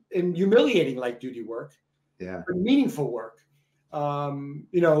in humiliating light duty work, but meaningful work.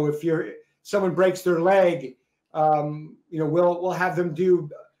 If someone breaks their leg, we'll have them do.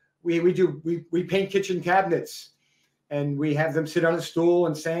 We paint kitchen cabinets, and we have them sit on a stool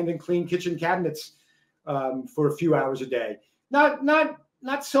and sand and clean kitchen cabinets for a few hours a day.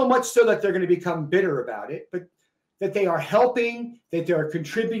 Not so much so that they're going to become bitter about it, but that they are helping, that they are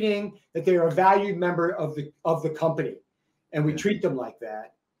contributing, that they are a valued member of the company. And we treat them like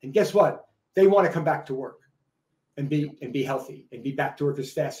that. And guess what? They want to come back to work and be healthy and be back to work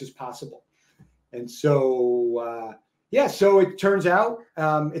as fast as possible. And so, so it turns out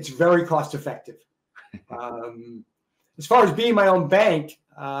it's very cost effective. As far as being my own bank,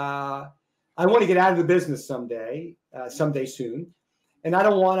 I want to get out of the business someday soon. And I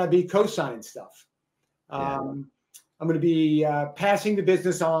don't want to be co-signing stuff. I'm going to be passing the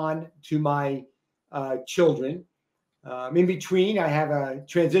business on to my children. In between, I have a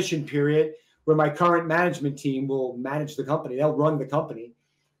transition period where my current management team will manage the company. They'll run the company.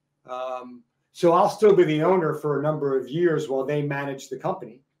 So I'll still be the owner for a number of years while they manage the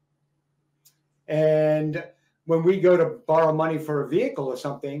company. And when we go to borrow money for a vehicle or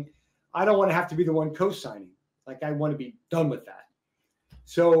something, I don't want to have to be the one co-signing. Like, I want to be done with that.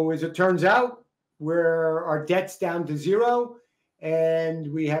 So as it turns out, our debt's down to zero,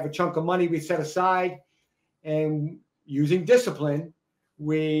 and we have a chunk of money we set aside, and using discipline,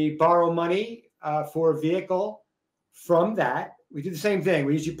 we borrow money for a vehicle from that. We do the same thing.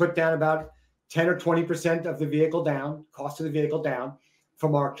 We usually put down about 10 or 20% of the vehicle down, cost of the vehicle down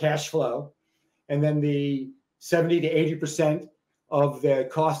from our cash flow. And then the 70 to 80% of the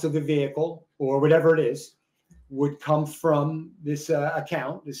cost of the vehicle, or whatever it is, would come from this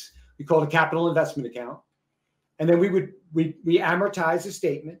account. We call it a capital investment account. And then we amortize the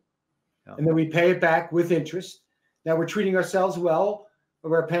statement, and then we pay it back with interest. Now we're treating ourselves well.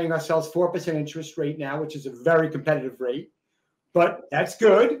 We're paying ourselves 4% interest rate now, which is a very competitive rate. But that's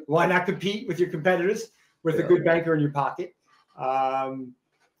good. Why not compete with your competitors with a good banker in your pocket?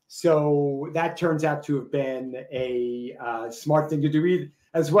 So that turns out to have been a smart thing to do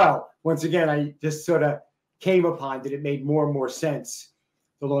as well. Once again, I just sort of came upon that it made more and more sense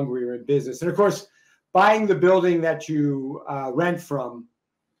the longer we were in business. And of course, buying the building that you rent from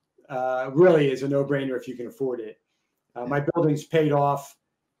really is a no-brainer if you can afford it. My building's paid off,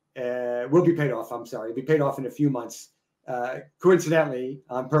 will be paid off, I'm sorry. It'll be paid off in a few months. Coincidentally,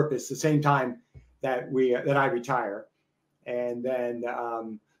 on purpose, the same time that I retire. And then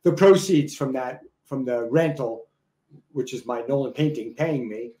the proceeds from the rental, which is my Nolan Painting paying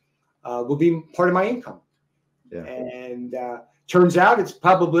me, will be part of my income. Yeah. And turns out it's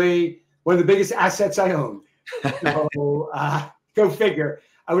probably one of the biggest assets I own. So go figure.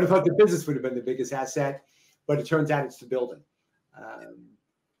 I would have thought the business would have been the biggest asset, but it turns out it's the building.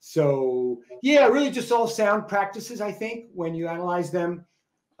 So yeah, really just all sound practices, I think, when you analyze them.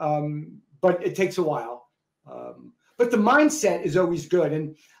 But it takes a while. But the mindset is always good.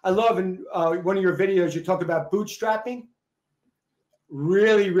 And I love in one of your videos, you talk about bootstrapping.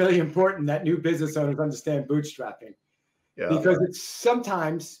 Really, really important that new business owners understand bootstrapping. Yeah. Because it's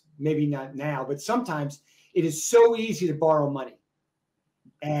sometimes, maybe not now, but sometimes it is so easy to borrow money.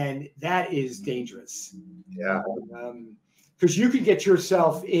 And that is dangerous. Yeah. Because you could get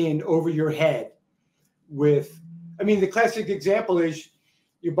yourself in over your head with, the classic example is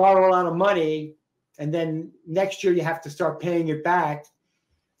you borrow a lot of money and then next year you have to start paying it back.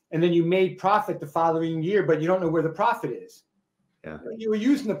 And then you made profit the following year, but you don't know where the profit is. Yeah. You were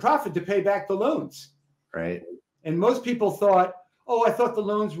using the profit to pay back the loans. Right. And most people thought, I thought the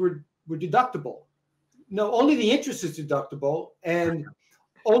loans were deductible. No, only the interest is deductible, and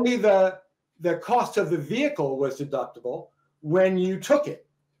only the cost of the vehicle was deductible when you took it.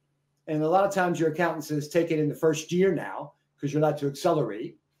 And a lot of times your accountant says, take it in the first year now, because you're not to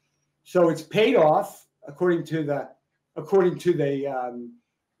accelerate. So it's paid off according to the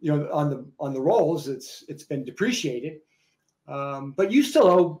on the rolls, it's been depreciated. But you still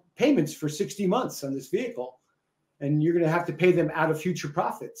owe payments for 60 months on this vehicle, and you're going to have to pay them out of future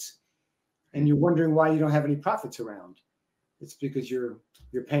profits. And you're wondering why you don't have any profits around. It's because you're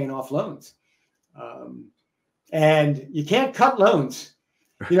paying off loans. And you can't cut loans.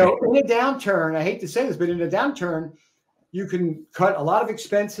 In a downturn, I hate to say this, but in a downturn, you can cut a lot of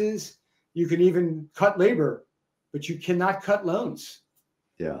expenses. You can even cut labor, but you cannot cut loans.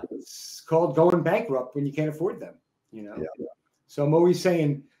 Yeah. It's called going bankrupt when you can't afford them, Yeah. So I'm always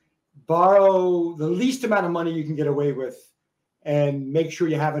saying, borrow the least amount of money you can get away with and make sure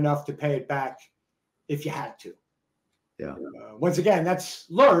you have enough to pay it back if you had to. Yeah. Once again, that's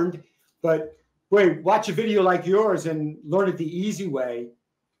learned, but wait, watch a video like yours and learn it the easy way.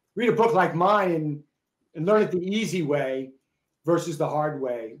 Read a book like mine and learn it the easy way versus the hard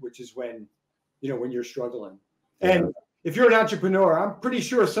way, which is when you're struggling. Yeah. And if you're an entrepreneur, I'm pretty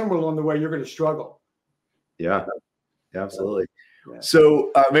sure somewhere along the way you're going to struggle. Yeah, absolutely. Yeah.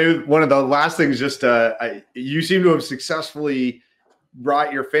 So maybe one of the last things, just you seem to have successfully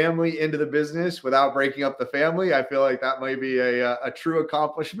brought your family into the business without breaking up the family. I feel like that might be a true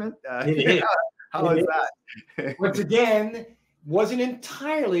accomplishment. It is. How is that? Once again, wasn't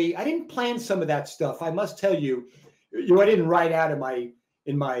entirely, I didn't plan some of that stuff. I must tell you, I didn't write out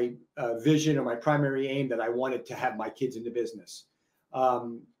in my vision or my primary aim that I wanted to have my kids in the business. I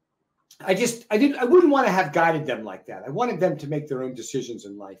wouldn't want to have guided them like that. I wanted them to make their own decisions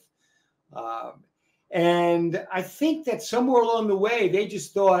in life. And I think that somewhere along the way, they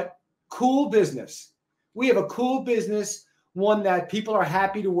just thought, cool business. We have a cool business, one that people are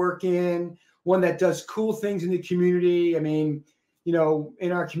happy to work in, one that does cool things in the community. I mean, in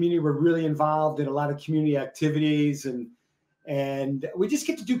our community, we're really involved in a lot of community activities, and we just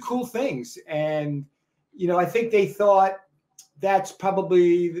get to do cool things. And, I think they thought that's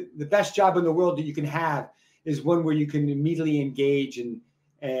probably the best job in the world that you can have, is one where you can immediately engage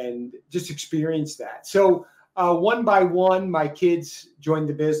and just experience that. So one by one, my kids joined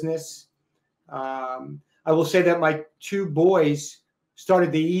the business. I will say that my two boys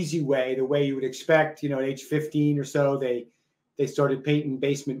started the easy way, the way you would expect. At age 15 or so, they started painting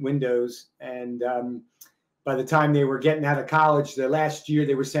basement windows. And by the time they were getting out of college, the last year,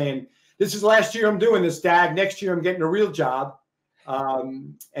 they were saying, "This is the last year I'm doing this, Dad. Next year I'm getting a real job."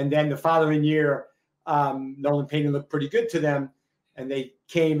 And then the following year, Nolan Painting looked pretty good to them, and they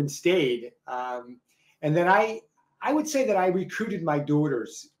came and stayed. And then I would say that I recruited my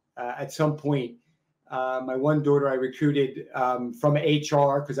daughters at some point. My one daughter I recruited from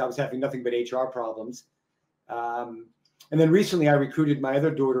HR because I was having nothing but HR problems. And then recently I recruited my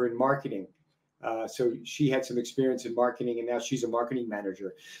other daughter in marketing. So she had some experience in marketing, and now she's a marketing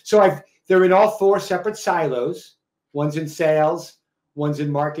manager. So they're in all four separate silos. One's in sales, one's in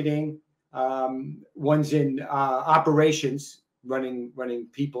marketing, one's in operations, running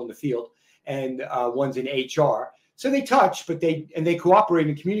people in the field, and one's in HR. So they touch, but they cooperate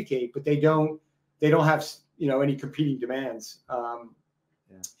and communicate, but they don't have any competing demands.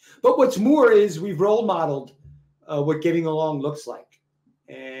 But what's more is we've role modeled what getting along looks like,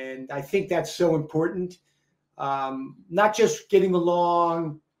 and I think that's so important. Not just getting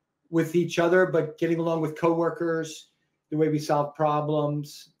along with each other, but getting along with coworkers, the way we solve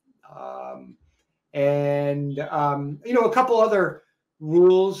problems, and a couple other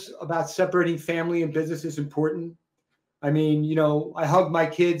rules about separating family and business is important. I mean, I hug my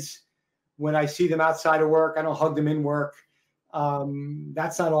kids when I see them outside of work. I don't hug them in work.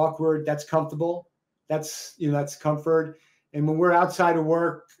 That's not awkward. That's comfortable. That's comfort. And when we're outside of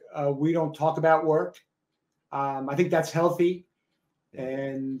work, we don't talk about work. I think that's healthy.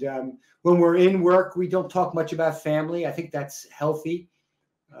 And when we're in work, we don't talk much about family. I think that's healthy.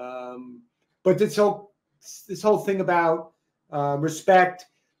 But this whole thing about respect,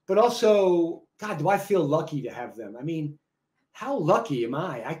 but also, God, do I feel lucky to have them? I mean, how lucky am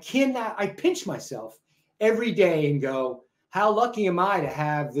I? I pinch myself every day and go, how lucky am I to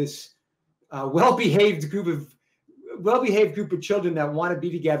have this well-behaved group of children that want to be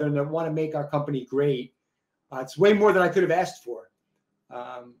together and that want to make our company great. It's way more than I could have asked for.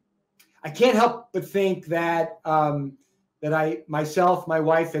 I can't help but think that I, myself, my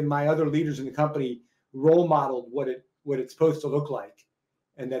wife, and my other leaders in the company role modeled what it's supposed to look like,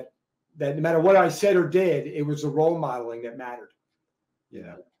 and that no matter what I said or did, it was the role modeling that mattered.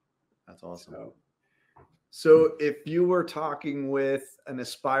 Yeah, that's awesome. So if you were talking with an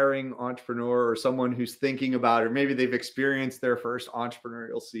aspiring entrepreneur or someone who's thinking about it, or maybe they've experienced their first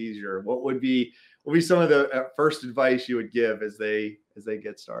entrepreneurial seizure, what would be some of the first advice you would give as they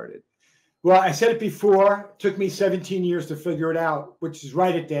get started? Well, I said it before, it took me 17 years to figure it out, which is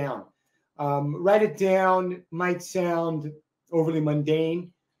write it down. Write it down might sound overly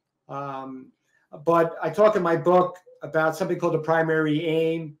mundane, but I talk in my book about something called the primary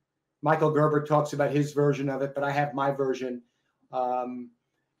aim. Michael Gerber talks about his version of it, but I have my version.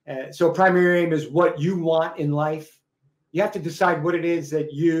 So primary aim is what you want in life. You have to decide what it is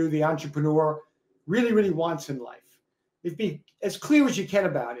that you, the entrepreneur, really, really wants in life. It'd be as clear as you can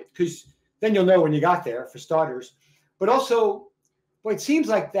about it, because then you'll know when you got there, for starters. But also, it seems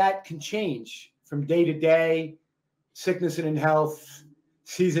like that can change from day to day, sickness and in health,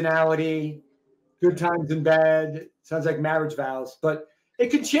 seasonality, good times and bad. Sounds like marriage vows, but it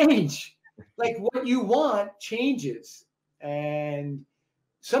could change. Like what you want changes. And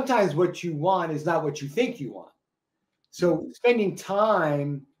sometimes what you want is not what you think you want. So spending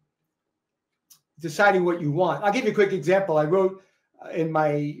time deciding what you want. I'll give you a quick example. I wrote in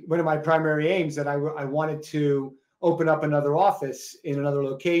one of my primary aims that I wanted to open up another office in another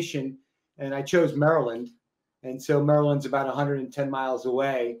location, and I chose Maryland. And so Maryland's about 110 miles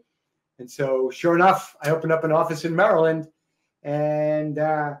away. And so sure enough, I opened up an office in Maryland, And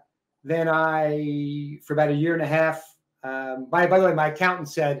then for about a year and a half, by the way, my accountant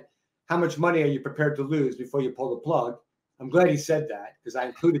said, how much money are you prepared to lose before you pull the plug? I'm glad he said that, because I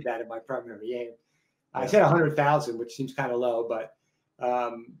included that in my primary aim. I said 100,000, which seems kind of low, but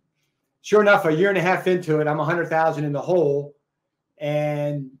sure enough, a year and a half into it, I'm 100,000 in the hole.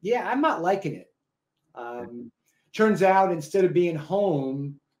 And yeah, I'm not liking it. Turns out, instead of being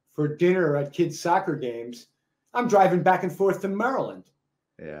home for dinner at kids' soccer games, I'm driving back and forth to Maryland.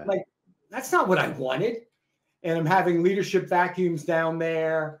 Yeah. Like, that's not what I wanted. And I'm having leadership vacuums down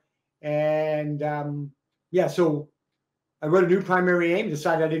there. And so I wrote a new primary aim,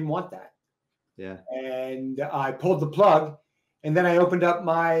 decided I didn't want that. Yeah. And I pulled the plug, and then I opened up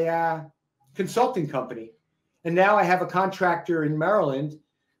my consulting company. And now I have a contractor in Maryland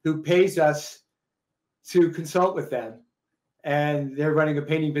who pays us to consult with them. And they're running a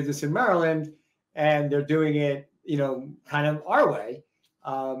painting business in Maryland, and they're doing it, kind of our way.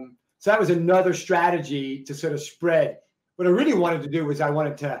 So that was another strategy to sort of spread. What I really wanted to do was I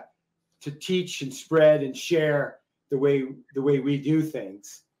wanted to teach and spread and share the way we do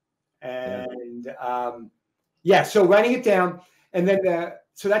things. And so writing it down, and then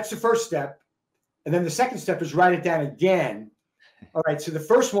so that's the first step. And then the second step is write it down again. All right. So the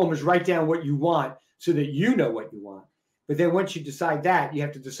first one was write down what you want so that you know what you want. But then once you decide that, you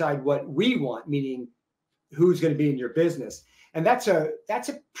have to decide what we want, meaning who's going to be in your business. And it's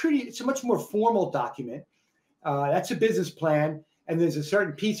a much more formal document. That's a business plan. And there's a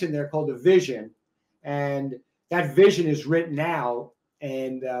certain piece in there called a vision. And that vision is written out.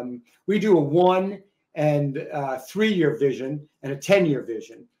 And we do a 1 and 3-year vision and a 10-year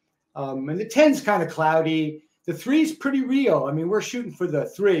vision. And the 10's kind of cloudy. The 3's pretty real. I mean, we're shooting for the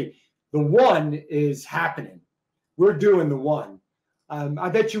 3. The 1 is happening. We're doing the 1. I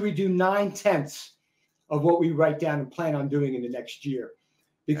bet you we do 9/10 of what we write down and plan on doing in the next year.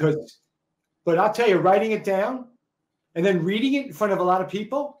 But I'll tell you, writing it down and then reading it in front of a lot of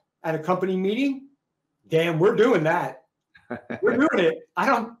people at a company meeting, damn, we're doing that. We're doing it. I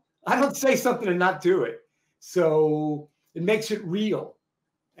don't say something and not do it. So it makes it real.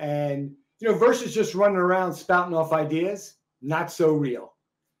 And, versus just running around spouting off ideas, not so real.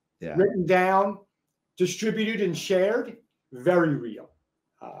 Yeah. Written down, distributed and shared, very real.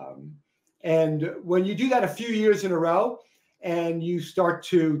 And when you do that a few years in a row and you start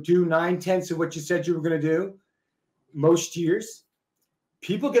to do 9/10 of what you said you were going to do, most years,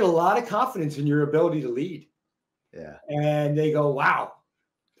 people get a lot of confidence in your ability to lead. Yeah. And they go, wow,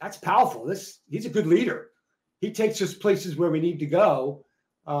 that's powerful. He's a good leader. He takes us places where we need to go.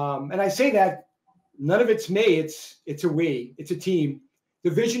 And I say that none of it's me. It's a we. It's a team.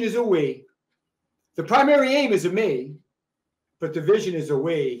 The vision is a we. The primary aim is a me, but the vision is a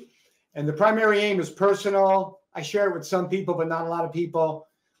we. And the primary aim is personal. I share it with some people, but not a lot of people.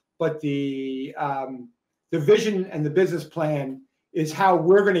 But the vision and the business plan is how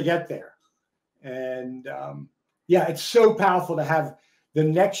we're going to get there. And it's so powerful to have the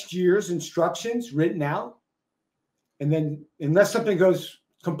next year's instructions written out. And then unless something goes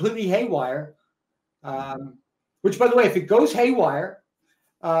completely haywire, which, by the way, if it goes haywire,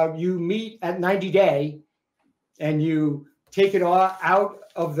 you meet at 90-day and you take it all out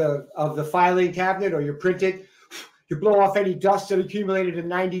of the filing cabinet, or you print it, you blow off any dust that accumulated in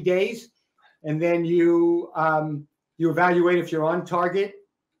 90 days, and then you evaluate if you're on target,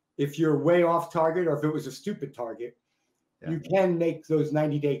 if you're way off target, or if it was a stupid target. Yeah. You can make those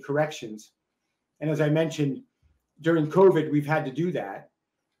 90-day corrections. And as I mentioned, during COVID, we've had to do that.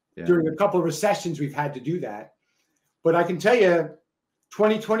 Yeah. During a couple of recessions, we've had to do that. But I can tell you,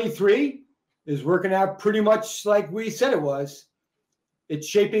 2023 is working out pretty much like we said it was. It's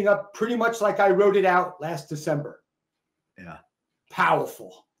shaping up pretty much like I wrote it out last December. Yeah.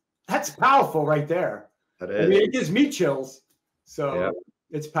 Powerful. That's powerful right there. That is. I mean, it gives me chills. So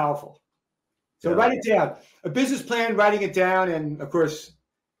It's powerful. So write it down. A business plan, writing it down. And of course,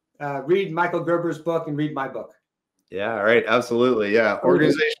 read Michael Gerber's book and read my book. Yeah, all right. Absolutely. Yeah.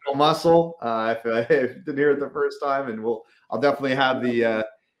 Organizational muscle. If I didn't hear it the first time, and I'll definitely have the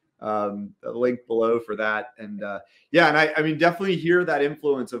link below for that. And and I mean, definitely hear that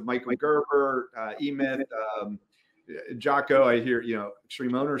influence of Michael Gerber, E-Myth, Jocko. I hear,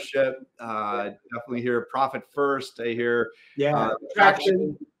 extreme ownership. Definitely hear profit first. I hear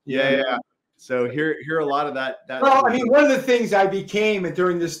traction. Yeah. So hear a lot of that. Well, I mean, one of the things I became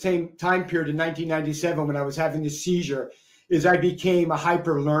during this time period in 1997, when I was having this seizure, is I became a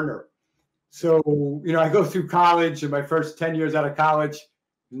hyper learner. So, I go through college, and my first 10 years out of college,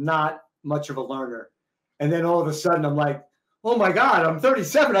 not much of a learner. And then all of a sudden I'm like, oh my God, I'm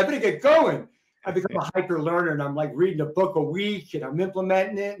 37. I better get going. I become a hyper learner, and I'm like reading a book a week, and I'm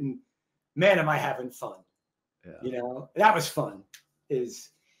implementing it, and man, am I having fun. Yeah. You know, that was fun, is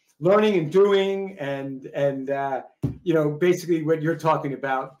learning and doing, and you know, basically what you're talking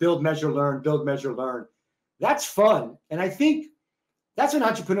about, build, measure, learn, build, measure, learn. That's fun. And I think that's what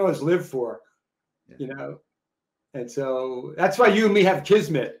entrepreneurs live for, you know. And so that's why you and me have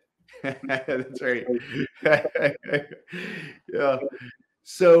kismet. That's right. Yeah.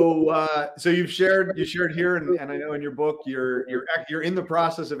 So you've shared here, and I know in your book you're in the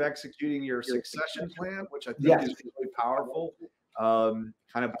process of executing your succession plan, which I think is really powerful.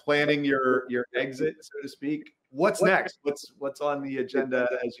 Kind of planning your exit, so to speak. What's next? What's on the agenda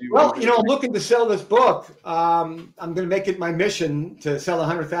as you? Well, you know, I'm looking to sell this book. I'm going to make it my mission to sell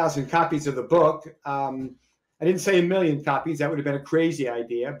 100,000 copies of the book. I didn't say 1 million copies. That would have been a crazy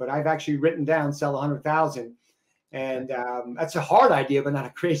idea, but I've actually written down sell 100,000. And that's a hard idea, but not a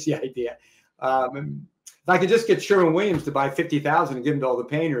crazy idea. If I could just get Sherwin-Williams to buy 50,000 and give them to all the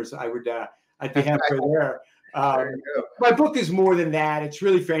painters, I'd be halfway there. My book is more than that. It's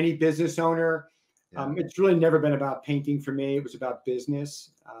really for any business owner. It's really never been about painting for me. It was about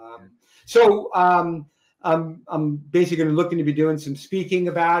business. So I'm basically looking to be doing some speaking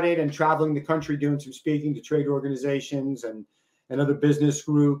about it and traveling the country doing some speaking to trade organizations and other business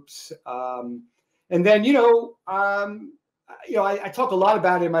groups. And then, I talk a lot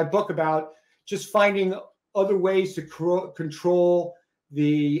about it in my book about just finding other ways to control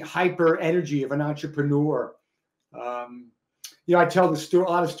the hyper energy of an entrepreneur. I tell a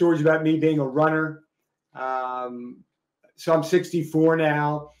lot of stories about me being a runner. So I'm 64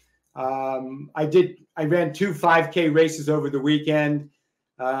 now. I ran 2 5K races over the weekend.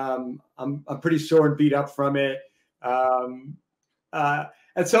 I'm pretty sore and beat up from it.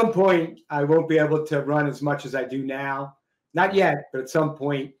 At some point, I won't be able to run as much as I do now. Not yet, but at some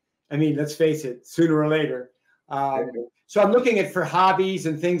point. I mean, let's face it, sooner or later. So I'm looking for hobbies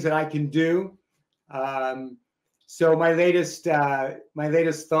and things that I can do. So my latest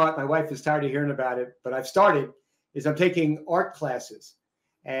thought, my wife is tired of hearing about it, but I've started, is I'm taking art classes,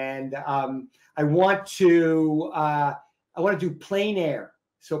 and I want to do plein air.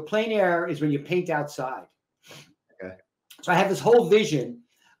 So plein air is when you paint outside. Okay. So I have this whole vision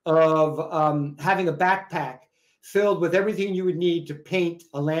of having a backpack filled with everything you would need to paint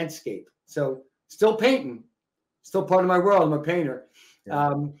a landscape. So still painting, still part of my world. I'm a painter.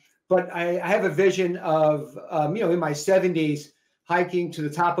 Yeah. But I have a vision of, in my 70s, hiking to the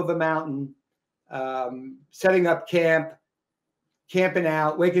top of a mountain, setting up camp, camping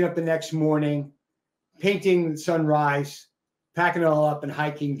out, waking up the next morning, painting sunrise, packing it all up and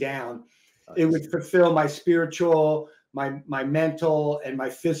hiking down. Nice. It would fulfill my spiritual, my mental, and my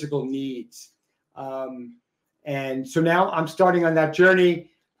physical needs. And so now I'm starting on that journey.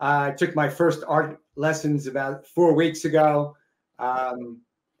 I took my first art lessons about 4 weeks ago. I'm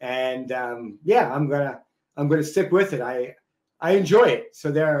gonna stick with it. I enjoy it.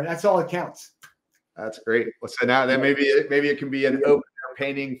 So that's all that counts. That's great. Well, so now then maybe it can be an open air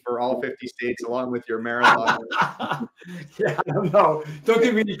painting for all 50 states along with your marathon. Yeah, I don't know. Don't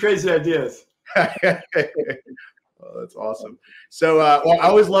give me any crazy ideas. Oh, that's awesome. So, well, I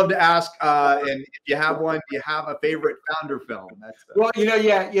always love to ask, and if you have one, do you have a favorite founder film? Well,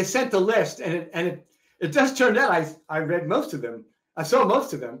 you sent the list, and it does turn out I read most of them. I saw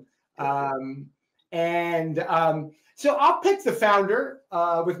most of them. So I'll pick The Founder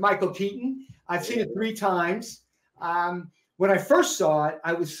with Michael Keaton. I've seen it 3 times. When I first saw it,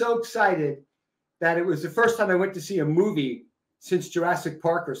 I was so excited that it was the first time I went to see a movie since Jurassic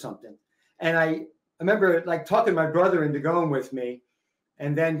Park or something. And I remember like talking my brother into going with me,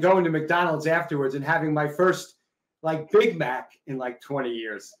 and then going to McDonald's afterwards and having my first like Big Mac in like 20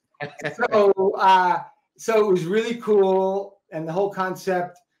 years. So it was really cool. And the whole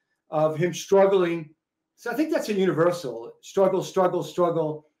concept of him struggling. So I think that's a universal: struggle, struggle,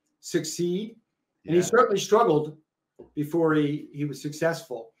 struggle, succeed. And he certainly struggled before he was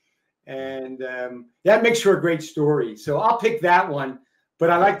successful. And that makes for a great story. So I'll pick that one, but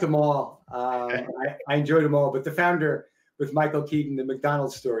I like them all. I enjoyed them all. But The Founder with Michael Keaton, the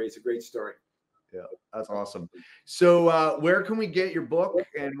McDonald's story, is a great story. Yeah, that's awesome. So where can we get your book,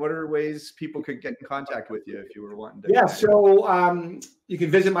 and what are ways people could get in contact with you if you were wanting to? Yeah, so you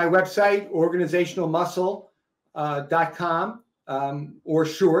can visit my website, organizationalmuscle.com, or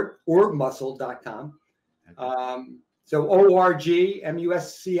short, orgmuscle.com. So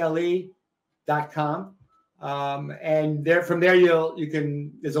orgmuscle.com. And from there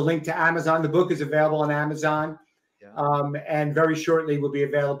there's a link to Amazon. The book is available on Amazon. Yeah. And very shortly will be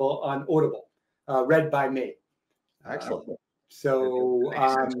available on Audible. Read by me. Excellent. So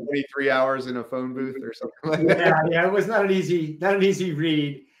 23 hours in a phone booth or something like that. Yeah, it was not an easy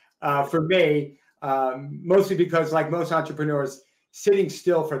read for me. Mostly because, like most entrepreneurs, sitting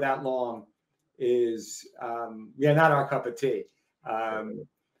still for that long is not our cup of tea.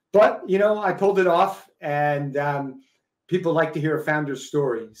 But I pulled it off, and people like to hear a founder's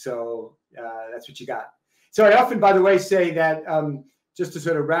story. So that's what you got. So I often, by the way, say that just to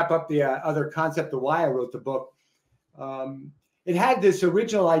sort of wrap up the other concept of why I wrote the book, it had this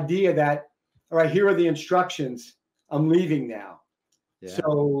original idea that, all right, here are the instructions. I'm leaving now. Yeah.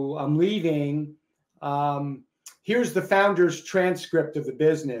 So I'm leaving. Here's the founder's transcript of the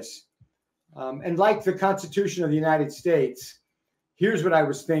business. And like the Constitution of the United States, here's what I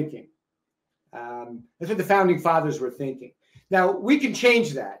was thinking. That's what the founding fathers were thinking. Now, we can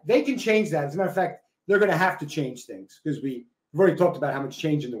change that. They can change that. As a matter of fact, they're going to have to change things because we've already talked about how much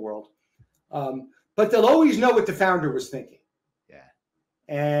change in the world. But they'll always know what the founder was thinking. Yeah.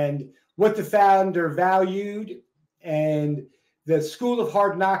 And what the founder valued and the school of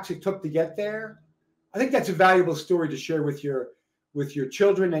hard knocks it took to get there. I think that's a valuable story to share with your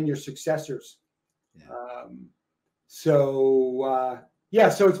children and your successors. Yeah. So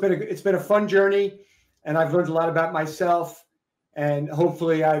it's been a fun journey, and I've learned a lot about myself, and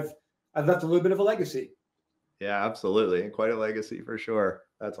hopefully I've left a little bit of a legacy. Yeah, absolutely, and quite a legacy for sure.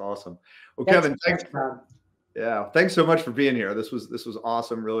 That's awesome. Well, Kevin, thanks. Yeah, thanks so much for being here. This was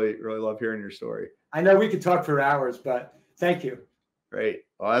awesome. Really love hearing your story. I know we could talk for hours, but thank you. Great.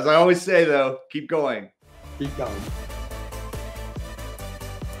 Well, as I always say, though, keep going. Keep going.